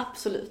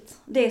 Absolut.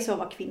 Det är så att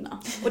vara kvinna.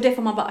 Och det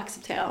får man bara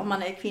acceptera om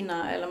man är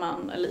kvinna eller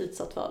man eller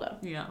utsatt för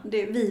det. Ja.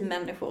 Det är vi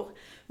människor.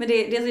 Men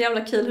det är så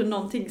jävla kul hur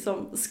någonting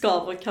som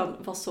skaver kan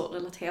vara så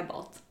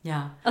relaterbart.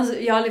 Ja. Alltså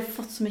jag har aldrig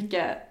fått så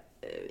mycket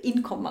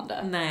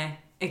inkommande.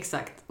 Nej,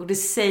 exakt. Och det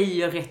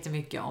säger rätt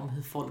mycket om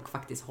hur folk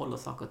faktiskt håller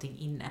saker och ting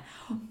inne.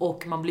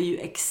 Och man blir ju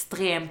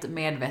extremt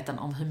medveten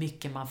om hur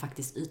mycket man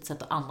faktiskt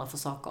utsätter andra för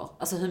saker.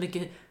 Alltså hur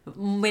mycket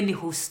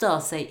människor stör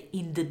sig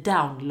in the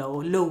down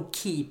low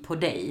key på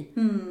dig.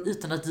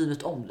 Utan att du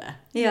vet om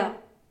det. Ja.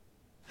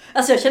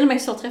 Alltså jag känner mig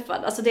så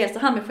träffad. Alltså dels det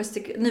här med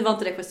nu var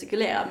inte det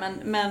gestikulera,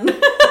 men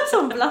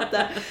som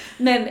blatte.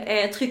 Men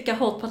trycka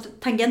hårt på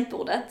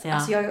tangentbordet. Ja.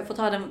 Alltså jag får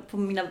ta den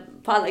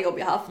på alla jobb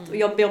jag haft. Och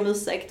jag ber om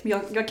ursäkt,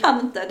 men jag kan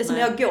inte. Det är som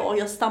jag går,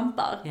 jag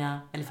stampar. Ja,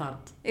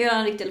 elefant. Jag är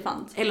en riktig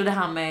elefant. Eller det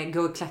här med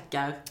gå och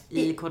klackar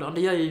i korridoren.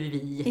 Det gör ju vi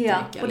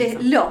jättemycket. Ja, och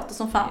det låter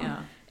som fan.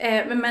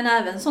 Ja. Men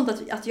även sånt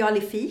att jag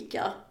aldrig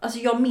fikar. Alltså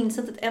jag minns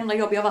inte ett enda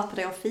jobb jag varit på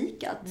där jag har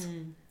fikat.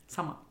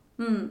 Samma.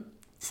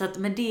 Så att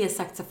med det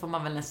sagt så får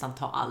man väl nästan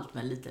ta allt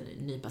med lite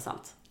nypa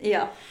salt.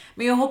 Ja.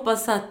 Men jag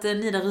hoppas att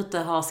ni där ute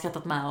har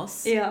skrattat med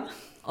oss. Ja.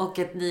 Och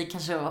att ni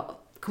kanske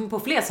kommer på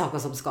fler saker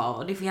som ska,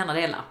 och ni får gärna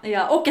dela.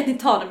 Ja, och att ni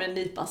tar det med en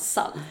nypa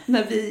salt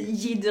när vi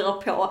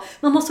jiddrar på.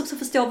 Man måste också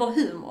förstå vår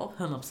humor.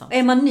 100%.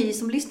 Är man ny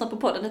som lyssnar på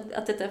podden,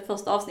 att detta är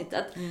första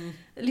avsnittet,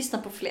 lyssna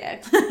på fler.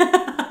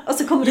 Och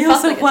så kommer det Ge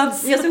oss en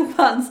chans. Ge oss en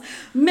chans.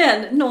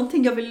 Men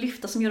någonting jag vill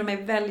lyfta som gjorde mig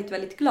väldigt,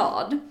 väldigt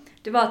glad,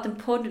 det var att en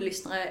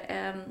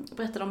poddlyssnare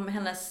berättade om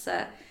hennes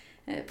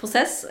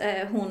process.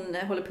 Hon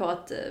håller på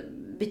att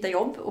byta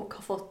jobb och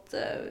har fått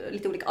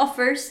lite olika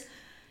offers.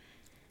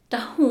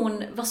 Där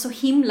hon var så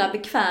himla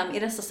bekväm i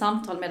dessa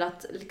samtal med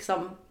att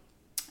liksom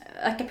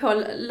öka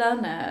på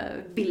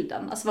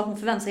lönebilden. Alltså vad hon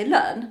förväntar sig i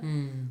lön.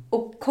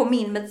 Och kom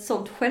in med ett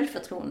sånt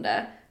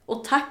självförtroende.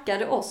 Och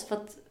tackade oss för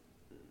att,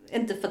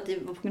 inte för att det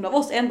var på grund av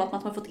oss enbart, men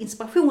att man fått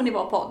inspiration i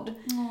vår podd.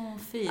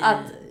 Fint.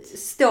 Att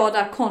stå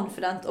där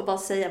confident och bara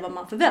säga vad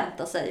man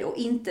förväntar sig. Och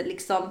inte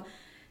liksom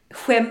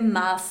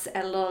skämmas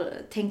eller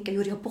tänka,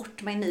 gjorde jag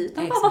bort mig nu?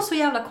 Utan bara vara så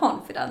jävla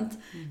confident.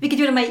 Vilket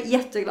gjorde mig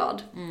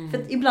jätteglad.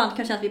 För att ibland kan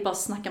jag känna att vi bara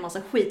snackar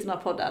massa skit i den här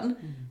podden.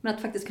 Men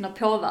att faktiskt kunna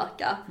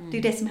påverka, det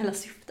är det som är hela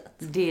syftet.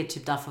 Det är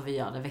typ därför vi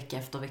gör det vecka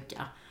efter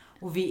vecka.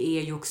 Och vi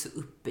är ju också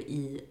uppe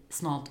i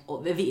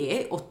vi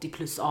är 80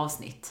 plus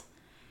avsnitt.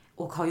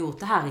 Och har gjort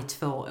det här i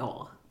 2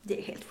 år. Det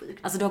är helt sjukt.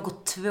 Alltså det har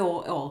gått 2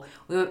 år.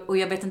 Och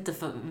jag vet inte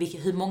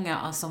hur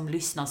många som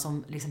lyssnar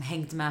som liksom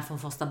hängt med från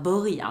första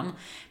början.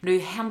 Men det har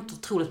ju hänt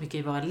otroligt mycket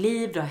i våra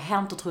liv. Det har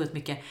hänt otroligt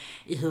mycket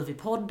i hur vi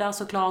poddar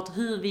såklart.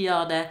 Hur vi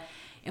gör det.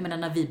 Jag menar,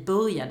 när vi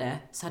började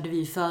så hade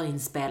vi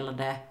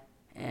förinspelade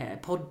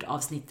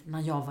poddavsnitt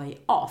när jag var i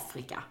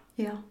Afrika.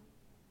 Ja.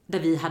 Där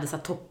vi hade så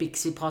här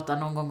topics, vi pratade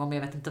någon gång om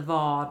jag vet inte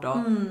vad. Och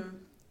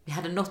vi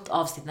hade något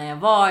avsnitt när jag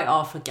var i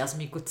Afrika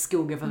som gick åt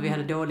skogen för att vi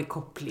hade dålig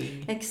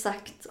koppling.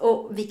 Exakt.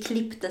 Och vi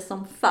klippte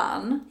som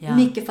fan. Ja.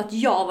 Mycket för att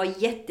jag var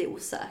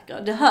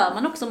jätteosäker. Det hör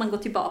man också om man går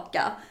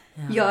tillbaka.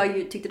 Ja. Jag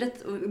ju tyckte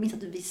det, och jag minns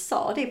att vi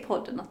sa det i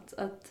podden,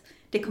 att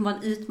det kommer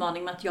vara en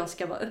utmaning med att jag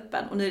ska vara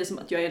öppen. Och nu är det som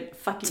att jag är en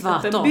fucking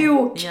öppen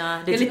bok. Ja,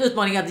 det är typ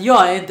utmaning att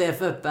jag inte är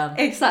för öppen.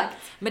 Exakt.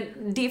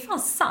 Men det är fan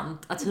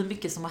sant att hur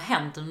mycket som har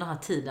hänt under den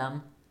här tiden.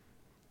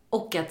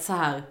 Och att så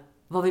här,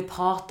 vad vi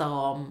pratar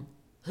om,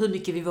 hur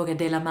mycket vi vågar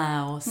dela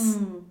med oss.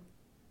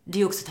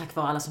 Det är också tack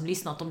vare alla som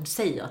lyssnar att de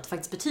säger att det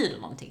faktiskt betyder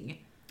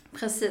någonting.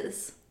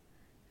 Precis.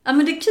 Ja,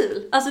 men det är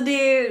kul. Alltså det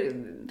är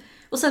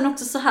Och sen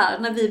också så här,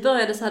 när vi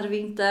började så hade vi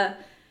inte...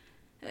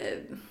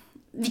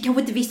 vi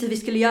kanske inte visste hur vi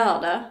skulle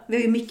göra det. Vi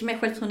har ju mycket mer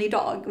självförtroende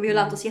idag och vi har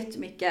lärt oss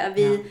jättemycket.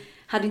 Vi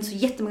hade inte så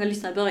jättemånga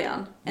lyssnare i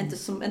början. Inte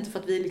för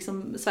att vi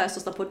liksom Sveriges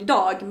största podd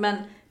idag, men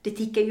det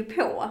tickar ju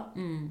på.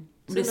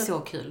 Det är så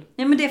kul.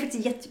 Ja, men det är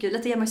faktiskt jättekul.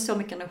 Det ger mig så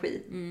mycket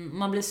energi.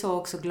 Man blir så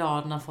också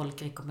glad när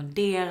folk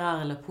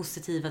rekommenderar eller är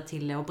positiva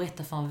till det och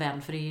berättar för en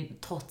vän. För det är ju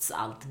trots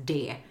allt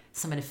det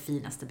som är det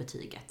finaste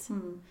betyget.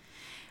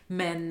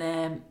 Men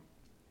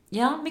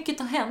ja, mycket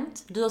har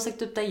hänt. Du har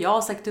sagt upp dig, jag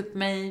har sagt upp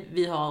mig.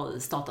 Vi har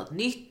startat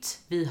nytt.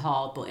 Vi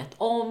har börjat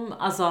om.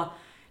 Alltså,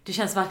 det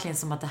känns verkligen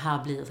som att det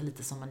här blir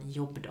lite som en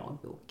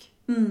jobbdagbok.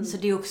 Så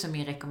det är också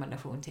min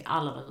rekommendation till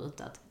alla där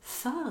ute, att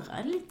föra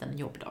en liten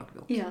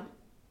jobbdagbok. Ja.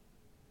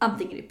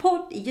 Antingen i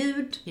podd, i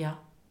ljud, Ja.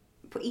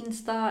 på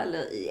Insta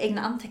eller i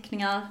egna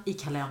anteckningar. I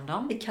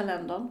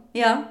kalendern.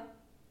 Ja.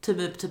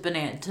 Tumme upp, tumme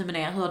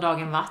ner, hur har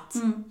dagen varit?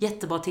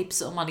 Jättebra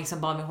tips om man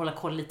liksom bara vill hålla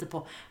koll lite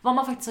på vad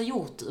man faktiskt har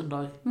gjort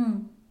under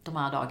de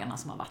här dagarna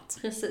som har varit.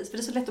 Precis, för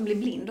det är så lätt att bli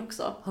blind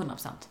också.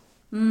 100%.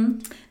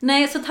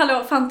 Nej, så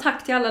hallå, fan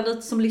tack till alla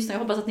där som lyssnar. Jag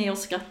hoppas att ni har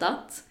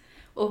skrattat.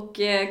 Och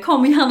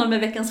kom gärna med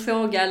veckans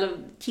fråga eller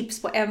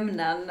tips på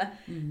ämnen.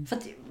 För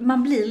att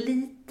man blir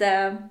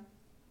lite...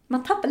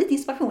 Man tappar lite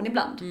inspiration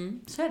ibland.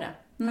 Så är det.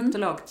 Högt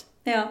och lågt.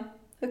 Ja,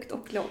 högt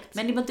och lågt.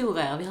 Men ni måste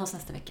oroa er, vi hörs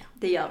nästa vecka.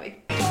 Det gör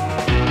vi.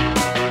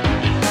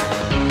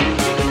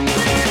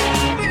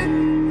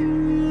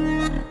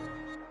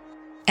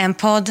 En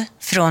podd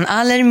från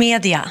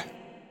Allermedia.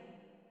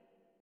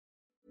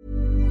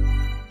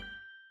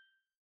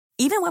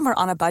 Even when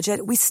we're on a budget,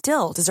 we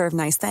still deserve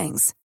nice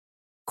things.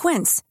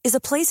 Quince is a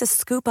place to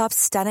scoop up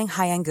stunning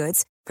high-end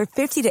goods for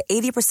 50 to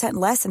 80%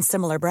 less than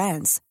similar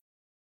brands.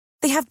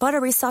 They have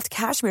buttery soft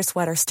cashmere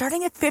sweaters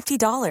starting at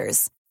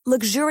 $50,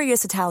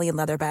 luxurious Italian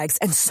leather bags,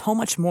 and so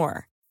much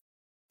more.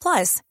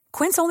 Plus,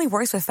 Quince only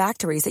works with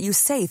factories that use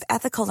safe,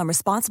 ethical, and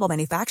responsible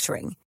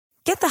manufacturing.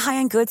 Get the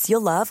high-end goods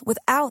you'll love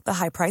without the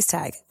high price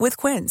tag with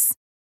Quince.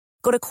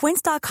 Go to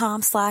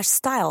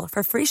quince.com/style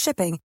for free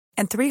shipping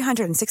and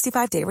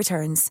 365-day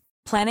returns.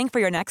 Planning for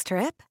your next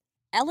trip?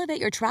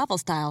 Elevate your travel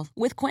style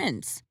with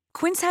Quince.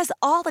 Quince has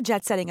all the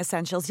jet-setting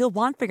essentials you'll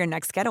want for your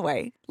next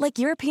getaway, like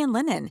European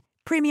linen,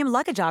 premium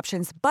luggage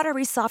options,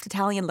 buttery soft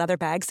Italian leather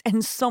bags,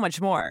 and so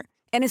much more.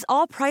 And is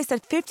all priced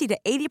at 50 to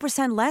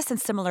 80% less than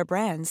similar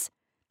brands.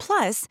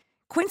 Plus,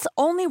 Quince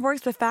only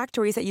works with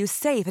factories that use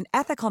safe and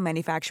ethical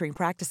manufacturing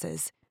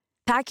practices.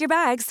 Pack your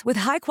bags with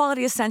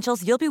high-quality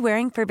essentials you'll be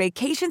wearing for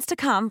vacations to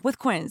come with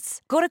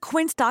Quince. Go to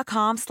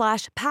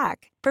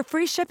quince.com/pack for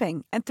free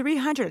shipping and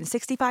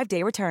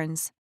 365-day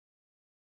returns.